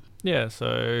 Yeah,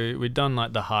 so we'd done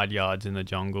like the hard yards in the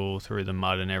jungle through the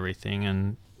mud and everything,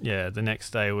 and yeah, the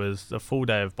next day was a full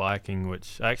day of biking,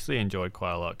 which I actually enjoyed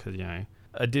quite a lot because, you know,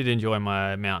 I did enjoy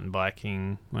my mountain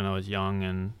biking when I was young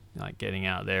and like getting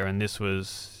out there, and this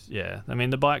was, yeah, I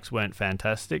mean the bikes weren't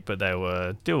fantastic, but they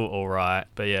were still all right.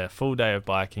 But yeah, full day of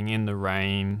biking in the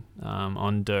rain,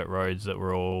 on dirt roads that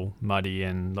were all muddy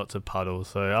and lots of puddles.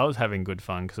 So I was having good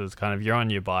fun because it's kind of, you're on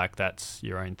your bike, that's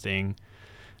your own thing.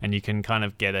 And you can kind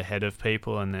of get ahead of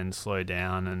people and then slow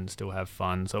down and still have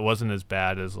fun. So it wasn't as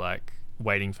bad as like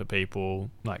waiting for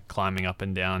people, like climbing up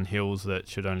and down hills that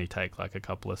should only take like a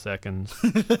couple of seconds.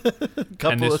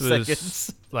 Couple of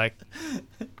seconds. Like,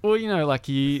 well, you know, like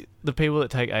the people that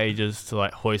take ages to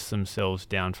like hoist themselves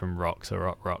down from rocks or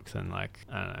up rocks, and like,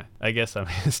 I don't know. I guess I'm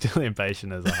still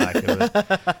impatient as a hiker,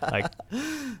 but like,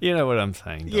 you know what I'm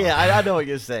saying. Yeah, I know what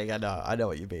you're saying. I know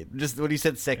what you mean. Just when you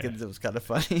said seconds, It was kind of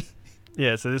funny.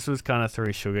 Yeah, so this was kind of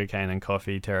through sugarcane and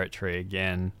coffee territory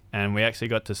again, and we actually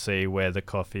got to see where the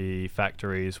coffee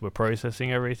factories were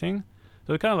processing everything.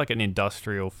 So it was kind of like an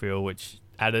industrial feel, which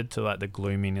added to like the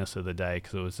gloominess of the day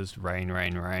because it was just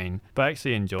rain. But I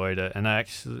actually enjoyed it, and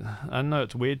I know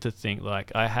it's weird to think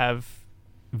like I have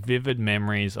vivid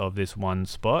memories of this one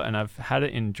spot, and I've had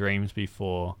it in dreams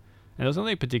before. And there's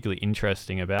nothing particularly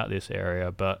interesting about this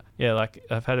area, but yeah, like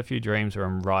I've had a few dreams where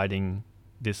I'm riding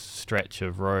this stretch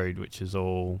of road which is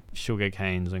all sugar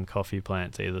canes and coffee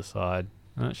plants either side.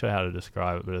 I'm not sure how to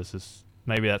describe it, but it's just,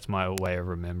 maybe that's my way of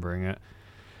remembering it.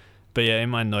 But yeah,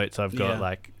 in my notes I've got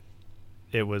like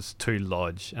it was to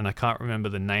lodge, and I can't remember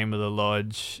the name of the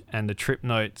lodge, and the trip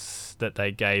notes that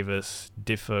they gave us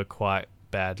differ quite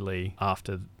badly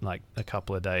after like a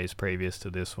couple of days previous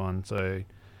to this one. So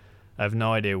I have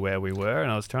no idea where we were, and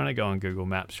I was trying to go on Google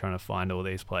Maps trying to find all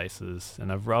these places,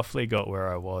 and I've roughly got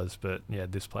where I was, but yeah,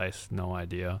 this place, no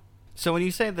idea. So when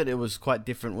you say that it was quite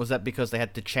different, was that because they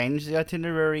had to change the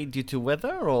itinerary due to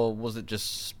weather, or was it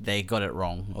just they got it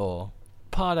wrong? Or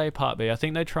part A, part B. I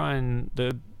think they try and,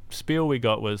 the spiel we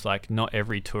got was like not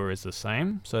every tour is the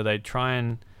same, so they try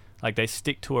and like they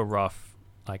stick to a rough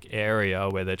like area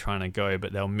where they're trying to go,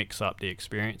 but they'll mix up the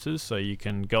experiences so you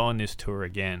can go on this tour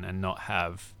again and not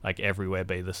have like everywhere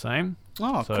be the same.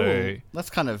 Oh, so, cool. That's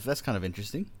kind of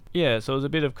interesting. Yeah, so it was a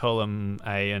bit of column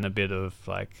A and a bit of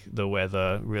like the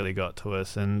weather really got to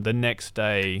us, and the next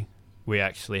day we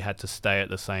actually had to stay at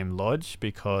the same lodge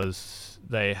because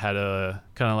they had a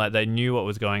kind of like they knew what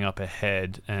was going up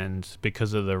ahead, and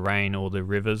because of the rain all the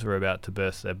rivers were about to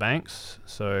burst their banks.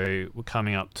 So we're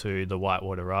coming up to the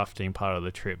whitewater rafting part of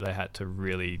the trip, they had to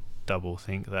really double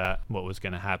think that what was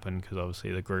going to happen, because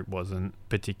obviously the group wasn't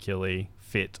particularly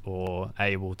fit or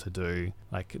able to do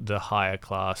like the higher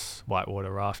class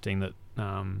whitewater rafting that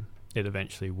it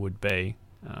eventually would be.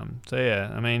 So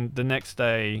yeah, I mean, the next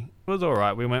day was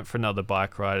alright. We went for another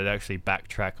bike ride. It actually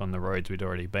backtracked on the roads we'd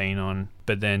already been on,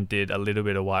 but then did a little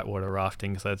bit of whitewater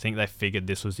rafting, because I think they figured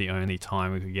this was the only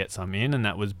time we could get some in, and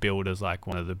that was billed as like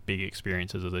one of the big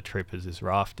experiences of the trip is this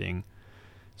rafting.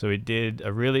 So we did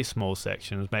a really small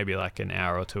section. It was maybe like an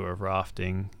hour or two of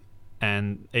rafting,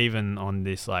 and even on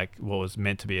this like what was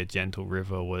meant to be a gentle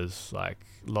river was like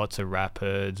lots of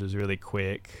rapids. It was really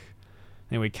quick.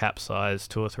 Then we capsized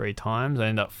 2 or 3 times. I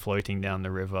ended up floating down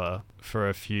the river for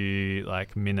a few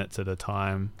like minutes at a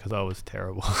time because I was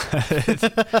terrible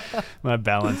at my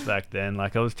balance back then.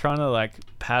 Like I was trying to like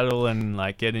paddle and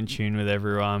like get in tune with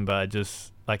everyone, but I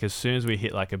just like as soon as we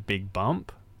hit like a big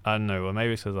bump, I don't know, well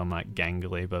maybe it's because I'm like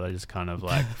gangly, but I just kind of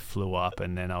like flew up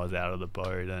and then I was out of the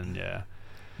boat, and yeah.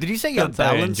 Did you say your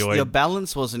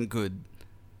balance wasn't good?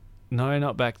 No,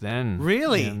 not back then.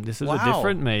 Really? This is a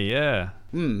different me, yeah.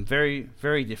 Very,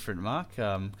 very different, Mark,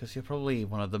 because you're probably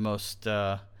one of the most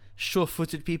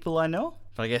sure-footed people I know.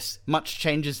 But I guess much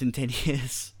changes in 10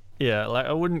 years. Yeah, like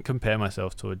I wouldn't compare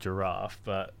myself to a giraffe,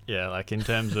 but yeah, like in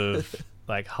terms of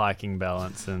like hiking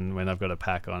balance and when I've got a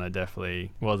pack on, I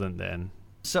definitely wasn't then.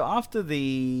 So after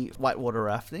the whitewater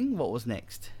rafting, what was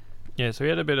next? Yeah, so we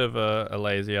had a bit of a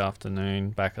lazy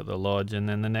afternoon back at the lodge, and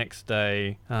then the next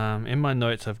day, in my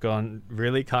notes I've gone,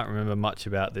 really can't remember much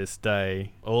about this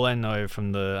day. All I know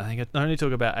from I think I only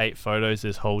took about 8 photos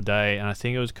this whole day, and I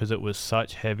think it was because it was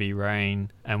such heavy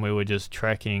rain, and we were just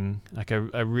trekking. Like, I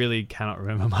really cannot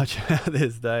remember much about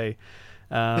this day.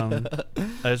 I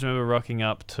just remember rocking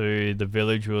up to the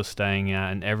village we were staying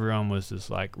at, and everyone was just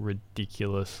like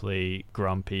ridiculously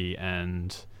grumpy,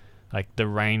 and like the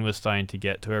rain was starting to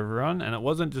get to everyone, and it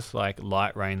wasn't just like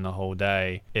light rain the whole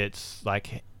day. It's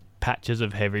like patches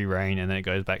of heavy rain, and then it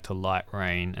goes back to light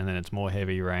rain, and then it's more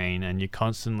heavy rain, and you're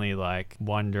constantly like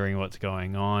wondering what's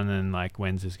going on and like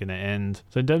when's this going to end.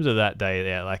 So in terms of that day,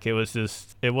 yeah, like it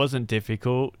wasn't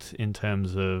difficult in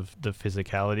terms of the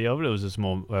physicality of it. It was just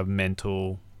more a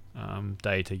mental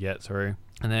day to get through.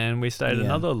 And then we stayed at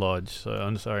another lodge. So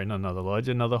I'm sorry, not another lodge,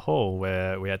 another hall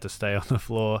where we had to stay on the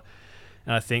floor.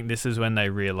 And I think this is when they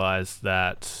realized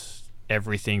that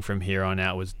everything from here on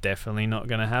out was definitely not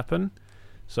going to happen.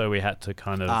 So we had to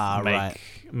kind of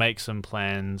make some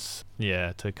plans,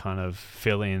 to kind of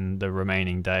fill in the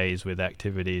remaining days with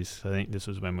activities. I think this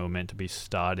was when we were meant to be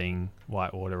starting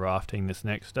whitewater rafting this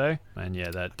next day. And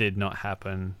that did not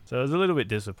happen. So it was a little bit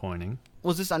disappointing.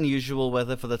 Was this unusual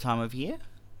weather for the time of year?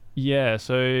 Yeah,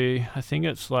 so I think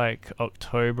it's like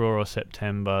October or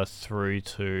September through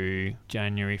to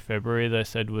January, February, they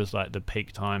said was like the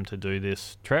peak time to do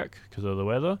this trek because of the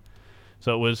weather.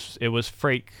 So it was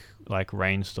freak like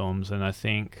rainstorms, and I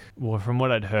think, well, from what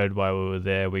I'd heard while we were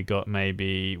there, we got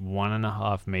maybe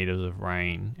 1.5 meters of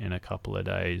rain in a couple of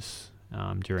days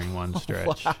during one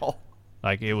stretch. Wow.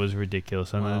 Like, it was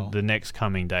ridiculous, and the next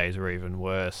coming days were even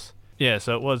worse. Yeah,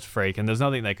 so it was freak, and there's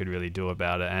nothing they could really do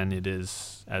about it, and it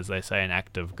is, as they say, an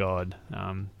act of God.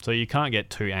 So you can't get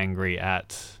too angry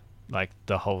at like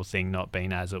the whole thing not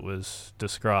being as it was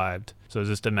described. So it's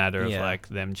just a matter of like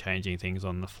them changing things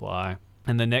on the fly.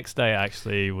 And the next day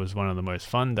actually was one of the most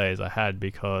fun days I had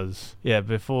because,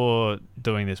 before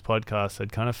doing this podcast,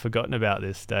 I'd kind of forgotten about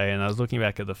this day, and I was looking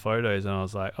back at the photos and I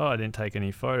was like, oh, I didn't take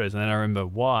any photos. And then I remember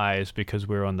why. It's because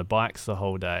we were on the bikes the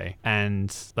whole day.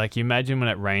 And like, you imagine when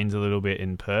it rains a little bit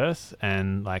in Perth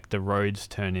and like the roads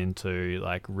turn into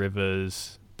like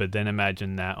rivers, but then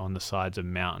imagine that on the sides of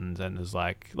mountains, and there's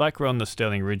like we're on the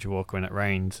Stirling Ridge Walk when it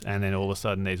rains, and then all of a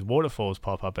sudden these waterfalls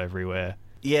pop up everywhere.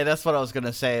 Yeah, that's what I was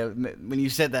gonna say. When you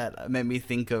said that, it made me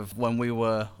think of when we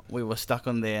were stuck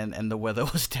on there and the weather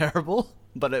was terrible,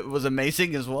 but it was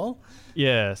amazing as well.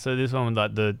 Yeah, so this one,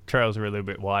 like, the trails were a little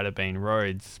bit wider, being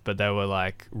roads, but they were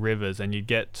like rivers, and you'd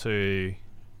get to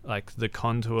like the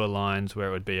contour lines where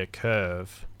it would be a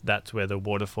curve. That's where the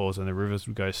waterfalls and the rivers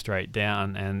would go straight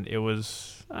down, and it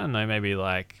was, I don't know, maybe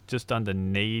like just under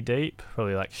knee deep,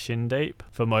 probably like shin deep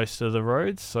for most of the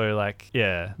roads. So like,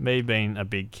 me being a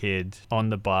big kid on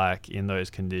the bike in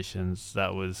those conditions,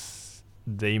 that was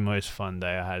the most fun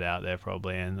day I had out there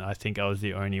probably, and I think I was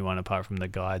the only one apart from the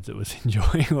guides that was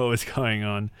enjoying what was going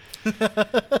on.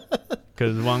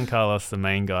 Because Juan Carlos, the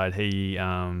main guide, he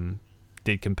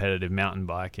did competitive mountain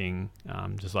biking,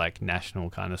 just like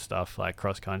national kind of stuff, like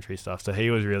cross-country stuff. So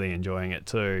he was really enjoying it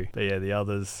too. But the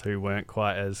others who weren't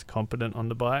quite as competent on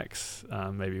the bikes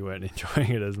maybe weren't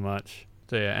enjoying it as much.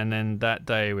 So and then that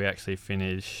day we actually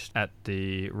finished at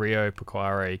the Rio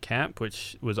Pecuare camp,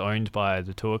 which was owned by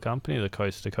the tour company, the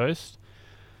Coast to Coast.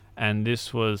 And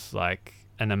this was like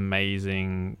an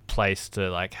amazing place to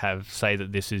like say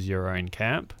that this is your own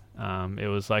camp. It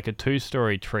was like a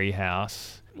 2-story tree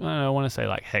house. I want to say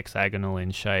like hexagonal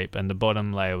in shape, and the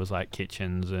bottom layer was like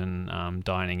kitchens and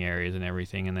dining areas and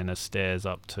everything, and then a stairs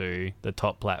up to the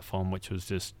top platform, which was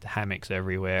just hammocks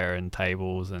everywhere and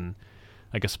tables and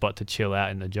like a spot to chill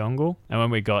out in the jungle. And when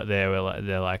we got there,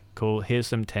 they're like, cool, here's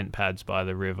some tent pads by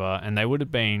the river, and they would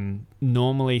have been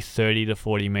normally 30 to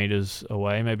 40 meters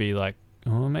away, maybe like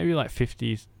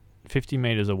 50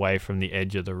 meters away from the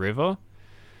edge of the river.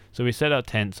 So we set our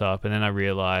tents up, and then I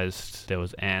realized there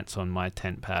was ants on my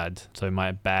tent pad. So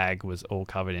my bag was all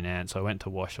covered in ants. So I went to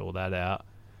wash all that out.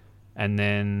 And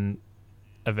then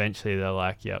eventually they're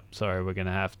like, yep, sorry, we're going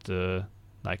to have to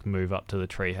like move up to the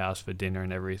treehouse for dinner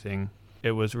and everything.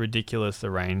 It was ridiculous,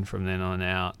 the rain from then on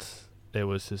out. There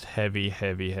was this heavy,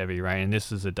 heavy, heavy rain. And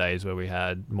this is the days where we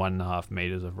had 1.5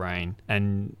 meters of rain.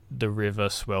 And the river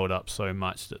swelled up so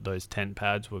much that those tent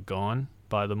pads were gone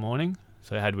by the morning.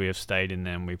 So had we have stayed in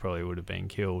them, we probably would have been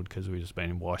killed because we'd just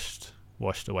been washed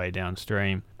away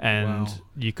downstream. And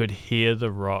you could hear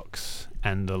the rocks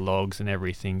and the logs and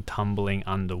everything tumbling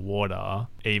underwater,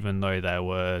 even though they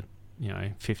were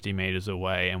 50 meters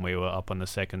away, and we were up on the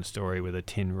second story with a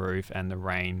tin roof and the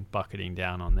rain bucketing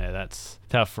down on there. That's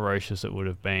how ferocious it would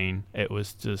have been. It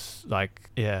was just like,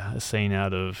 a scene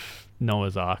out of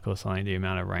Noah's Ark or something, the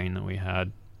amount of rain that we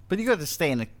had. But you got to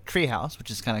stay in a treehouse, which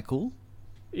is kind of cool.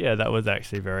 Yeah, that was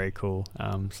actually very cool.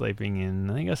 Sleeping in,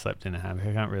 I think I slept in a hammock.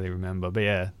 I can't really remember. But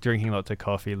yeah, drinking lots of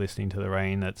coffee, listening to the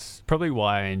rain. That's probably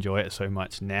why I enjoy it so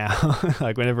much now.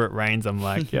 Like whenever it rains, I'm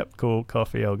like, yep, cool,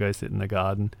 coffee, I'll go sit in the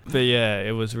garden. But yeah,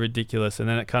 it was ridiculous. And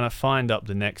then it kind of fined up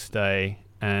the next day,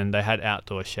 and they had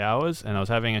outdoor showers, and I was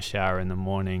having a shower in the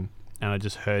morning, and I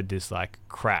just heard this like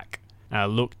crack. And I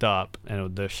looked up,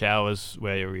 and the showers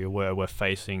where we were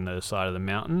facing the side of the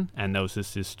mountain, and there was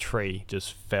this tree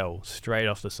just fell straight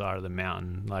off the side of the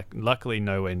mountain. Like, luckily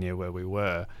nowhere near where we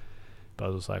were, but I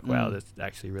was like, wow, that's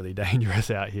actually really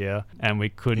dangerous out here. And we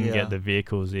couldn't get the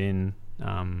vehicles in,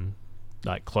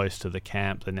 like close to the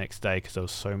camp the next day because there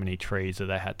was so many trees that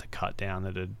they had to cut down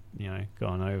that had,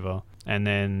 gone over. And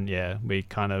then, we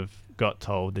kind of got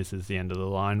told this is the end of the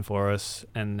line for us,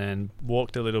 and then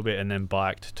walked a little bit and then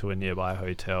biked to a nearby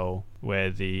hotel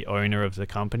where the owner of the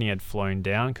company had flown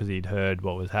down because he'd heard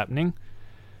what was happening,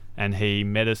 and he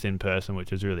met us in person,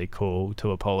 which was really cool, to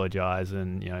apologize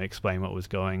and explain what was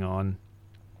going on.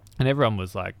 And everyone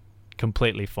was like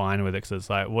completely fine with it, because it's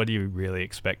like, what do you really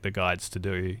expect the guides to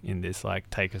do in this, like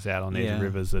take us out on these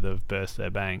rivers that have burst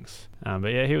their banks? But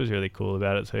yeah, he was really cool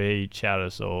about it. So he shouted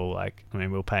us all, like, I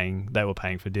mean, they were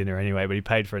paying for dinner anyway, but he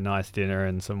paid for a nice dinner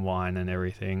and some wine and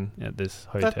everything at this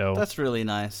hotel. That's really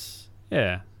nice.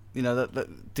 Yeah.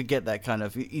 That to get that kind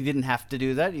of, you didn't have to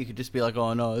do that. You could just be like,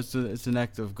 oh no, it's an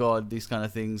act of God, these kind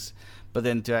of things. But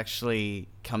then to actually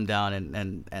come down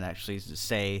and actually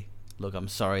say, look, I'm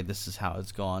sorry, this is how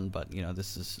it's gone, but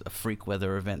this is a freak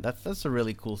weather event. That's a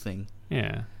really cool thing.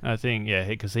 Yeah, I think,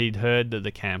 because he'd heard that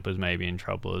the camp was maybe in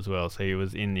trouble as well, so he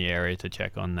was in the area to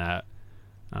check on that.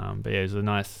 But yeah, it was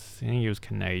I think he was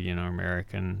Canadian or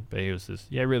American, but he was just,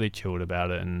 really chilled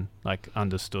about it, and like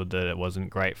understood that it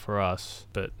wasn't great for us.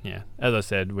 But yeah, as I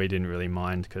said, we didn't really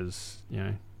mind because,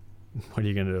 what are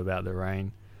you going to do about the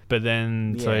rain? But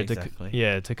then,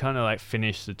 to kind of like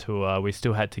finish the tour, we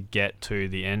still had to get to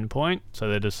the end point. So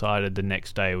they decided the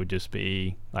next day would just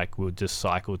be like, we'll just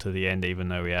cycle to the end, even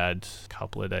though we had a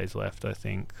couple of days left, I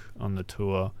think, on the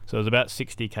tour. So it was about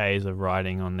 60 Ks of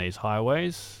riding on these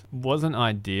highways. Wasn't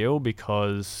ideal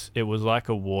because it was like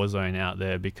a war zone out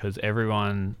there, because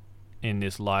everyone in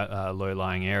this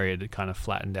low-lying area that kind of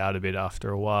flattened out a bit after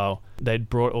a while. They'd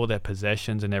brought all their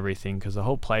possessions and everything because the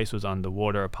whole place was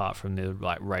underwater apart from the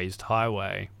like raised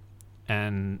highway.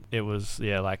 And it was,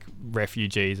 like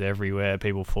refugees everywhere,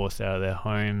 people forced out of their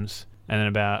homes. And then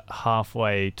about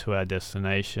halfway to our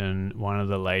destination, one of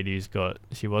the ladies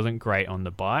she wasn't great on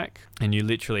the bike, and you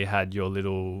literally had your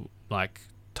little like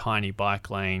tiny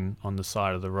bike lane on the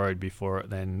side of the road before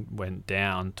it then went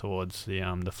down towards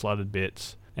the flooded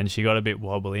bits. And she got a bit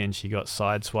wobbly and she got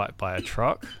sideswiped by a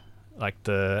truck. Like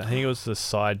I think it was the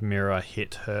side mirror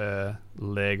hit her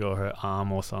leg or her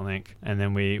arm or something. And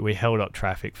then we held up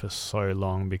traffic for so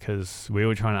long because we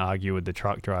were trying to argue with the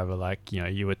truck driver, like,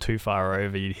 you were too far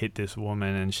over, you'd hit this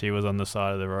woman, and she was on the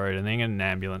side of the road. And then an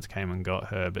ambulance came and got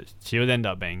her, but she would end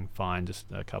up being fine, just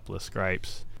a couple of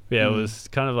scrapes. Yeah, it was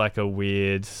kind of like a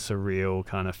weird, surreal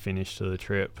kind of finish to the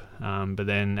trip. But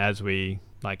then as we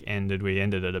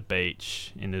ended at a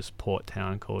beach in this port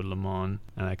town called Le Mans,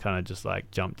 and I kind of just like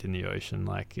jumped in the ocean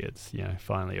like it's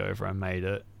finally over, I made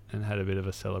it, and had a bit of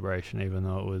a celebration even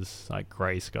though it was like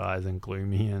grey skies and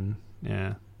gloomy. And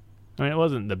I mean, it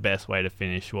wasn't the best way to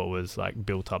finish what was like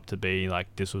built up to be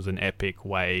like this was an epic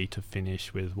way to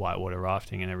finish with whitewater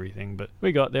rafting and everything, but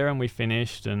we got there and we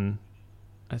finished, and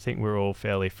I think we were all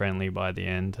fairly friendly by the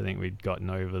end. I think we'd gotten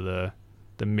over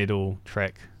the middle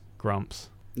trek grumps.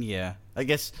 Yeah, I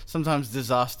guess sometimes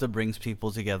disaster brings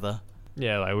people together.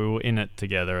 Yeah, like we were in it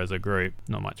together as a group.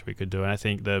 Not much we could do. And I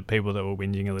think the people that were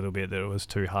whinging a little bit that it was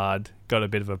too hard got a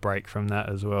bit of a break from that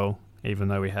as well, even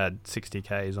though we had 60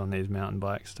 Ks on these mountain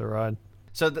bikes to ride.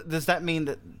 So does that mean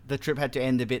that the trip had to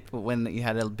end a bit when you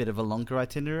had a bit of a longer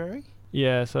itinerary?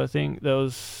 Yeah, so I think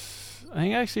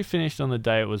I actually finished on the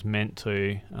day it was meant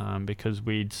to, because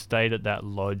we'd stayed at that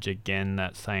lodge again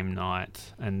that same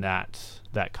night, and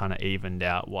that kind of evened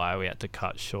out why we had to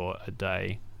cut short a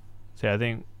day. So I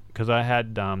think because I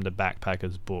had the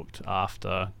backpackers booked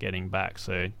after getting back,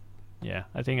 so yeah,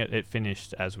 I think it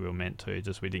finished as we were meant to,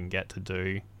 just we didn't get to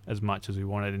do as much as we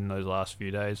wanted in those last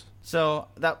few days. So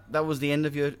that was the end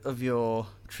of your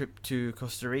trip to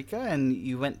Costa Rica, and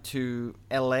you went to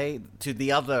LA, to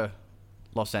the other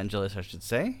Los Angeles, I should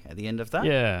say, at the end of that.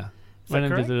 Yeah, went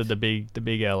and visited the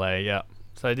big LA. Yeah.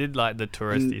 So I did like the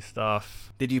touristy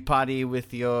stuff. Did you party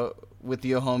with your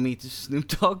homie Snoop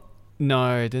Dogg? No,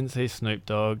 I didn't see Snoop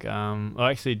Dogg.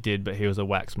 I actually did, but he was a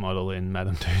wax model in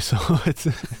Madame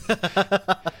Tussauds.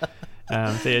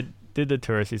 So yeah, did the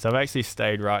touristy stuff. I actually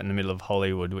stayed right in the middle of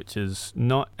Hollywood, which is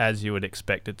not as you would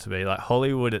expect it to be. Like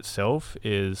Hollywood itself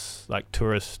is like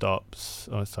tourist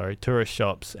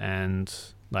shops and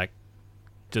like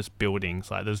just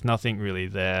buildings. Like there's nothing really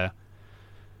there.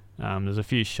 There's a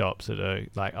few shops that are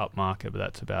like upmarket, but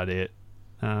that's about it.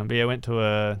 But yeah, I went to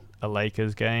a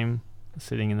Lakers game,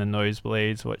 sitting in the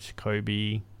nosebleeds, watched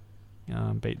Kobe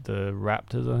beat the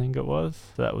Raptors, I think it was.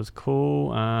 So that was cool.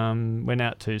 Went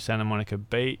out to Santa Monica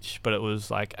Beach, but it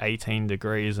was like 18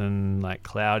 degrees and like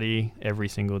cloudy every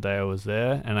single day I was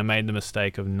there. And I made the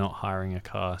mistake of not hiring a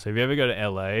car. So if you ever go to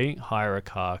LA, hire a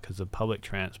car, because the public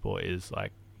transport is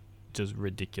like just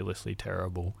ridiculously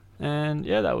terrible. And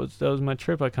yeah, that was my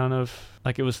trip. I kind of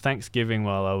like, it was Thanksgiving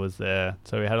while I was there,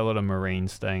 so we had a lot of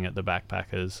Marines staying at the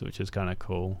Backpackers, which is kind of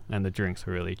cool, and the drinks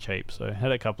were really cheap. So I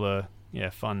had a couple of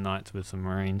fun nights with some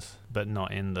Marines, but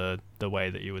not in the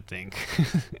way that you would think.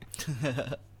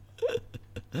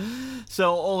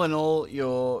 So all in all,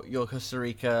 your Costa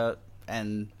Rica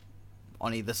and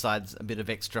on either sides a bit of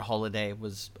extra holiday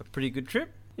was a pretty good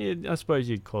trip. Yeah, I suppose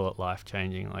you'd call it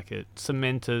life-changing. Like it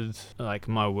cemented like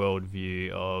my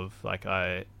worldview of like,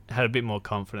 I had a bit more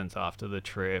confidence after the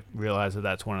trip, realized that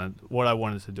that's what I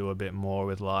wanted to do a bit more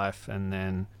with life, and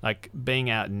then like being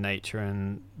out in nature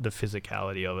and the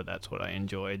physicality of it, that's what I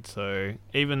enjoyed. So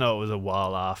even though it was a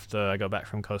while after I got back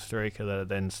from Costa Rica that I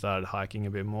then started hiking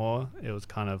a bit more, it was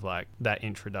kind of like that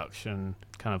introduction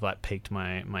kind of like piqued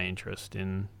my interest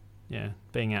in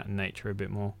being out in nature a bit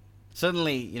more.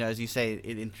 Certainly, as you say,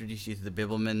 it introduced you to the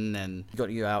Bibbulmun and got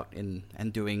you out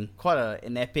and doing quite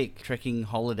an epic trekking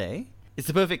holiday. It's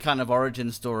the perfect kind of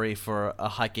origin story for a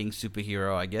hiking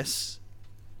superhero, I guess.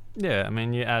 Yeah, I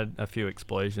mean, you add a few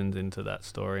explosions into that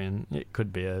story and it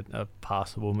could be a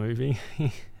passable movie.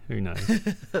 Who knows?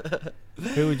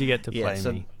 Who would you get to play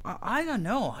me? I don't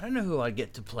know. I don't know who I'd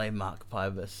get to play Mark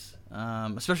Pybus.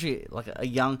 Especially like a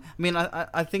young... I mean,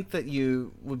 I think that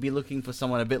you would be looking for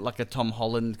someone a bit like a Tom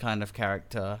Holland kind of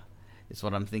character, is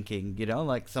what I'm thinking.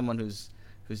 Like someone who's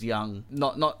young,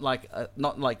 not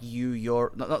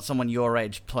someone your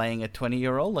age playing a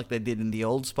 20-year-old like they did in the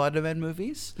old Spider-Man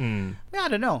movies. Yeah, I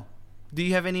don't know. Do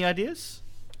you have any ideas?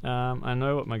 I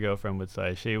know what my girlfriend would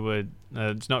say. She would...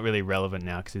 it's not really relevant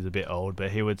now because he's a bit old,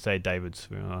 but he would say David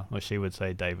Swimmer, or she would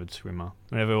say David Swimmer.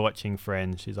 Whenever we're watching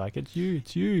Friends, she's like, it's you.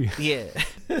 Yeah.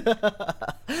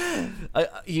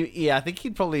 I think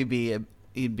he'd probably be...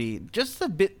 He'd be just a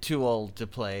bit too old to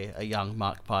play a young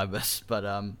Mark Pybus, but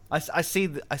I see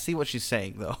what she's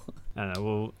saying, though. I don't know.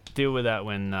 We'll deal with that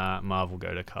when Marvel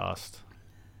go to cast.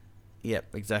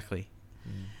 Yep, exactly.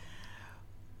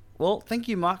 Well, thank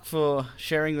you, Mark, for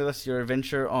sharing with us your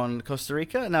adventure on Costa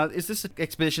Rica. Now, is this an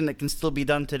expedition that can still be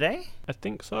done today? I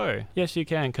think so. Yes, you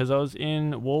can, because I was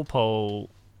in Walpole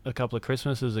a couple of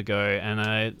Christmases ago and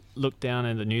I looked down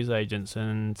at the newsagents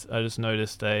and I just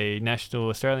noticed a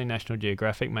Australian National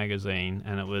Geographic magazine,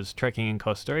 and it was trekking in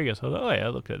Costa Rica. So I thought, I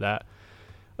looked at that.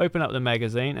 Open up the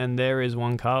magazine and there is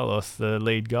Juan Carlos, the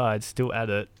lead guide, still at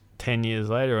it 10 years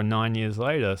later or 9 years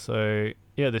later. So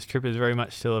yeah, this trip is very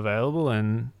much still available,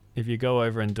 and if you go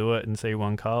over and do it and see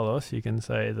Juan Carlos, you can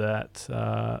say that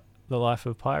The Life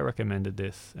of Pi recommended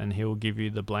this, and he'll give you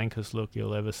the blankest look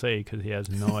you'll ever see because he has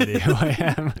no idea who I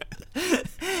am.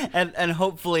 and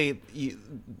hopefully,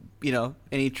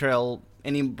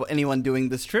 anyone doing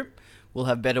this trip will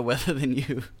have better weather than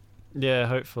you. Yeah,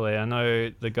 hopefully. I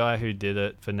know the guy who did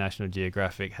it for National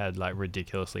Geographic had like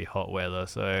ridiculously hot weather,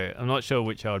 so I'm not sure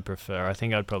which I would prefer. I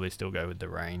think I'd probably still go with the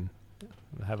rain.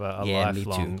 I have a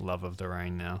lifelong love of the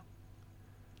rain now.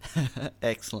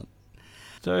 Excellent.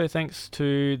 So thanks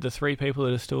to the 3 people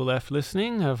that are still left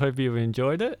listening. I hope you've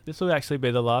enjoyed it. This will actually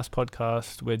be the last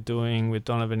podcast we're doing with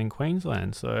Donovan in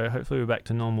Queensland. So hopefully we're back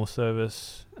to normal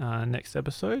service next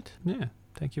episode. Yeah,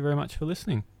 thank you very much for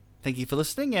listening. Thank you for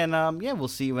listening, and we'll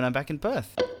see you when I'm back in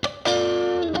Perth.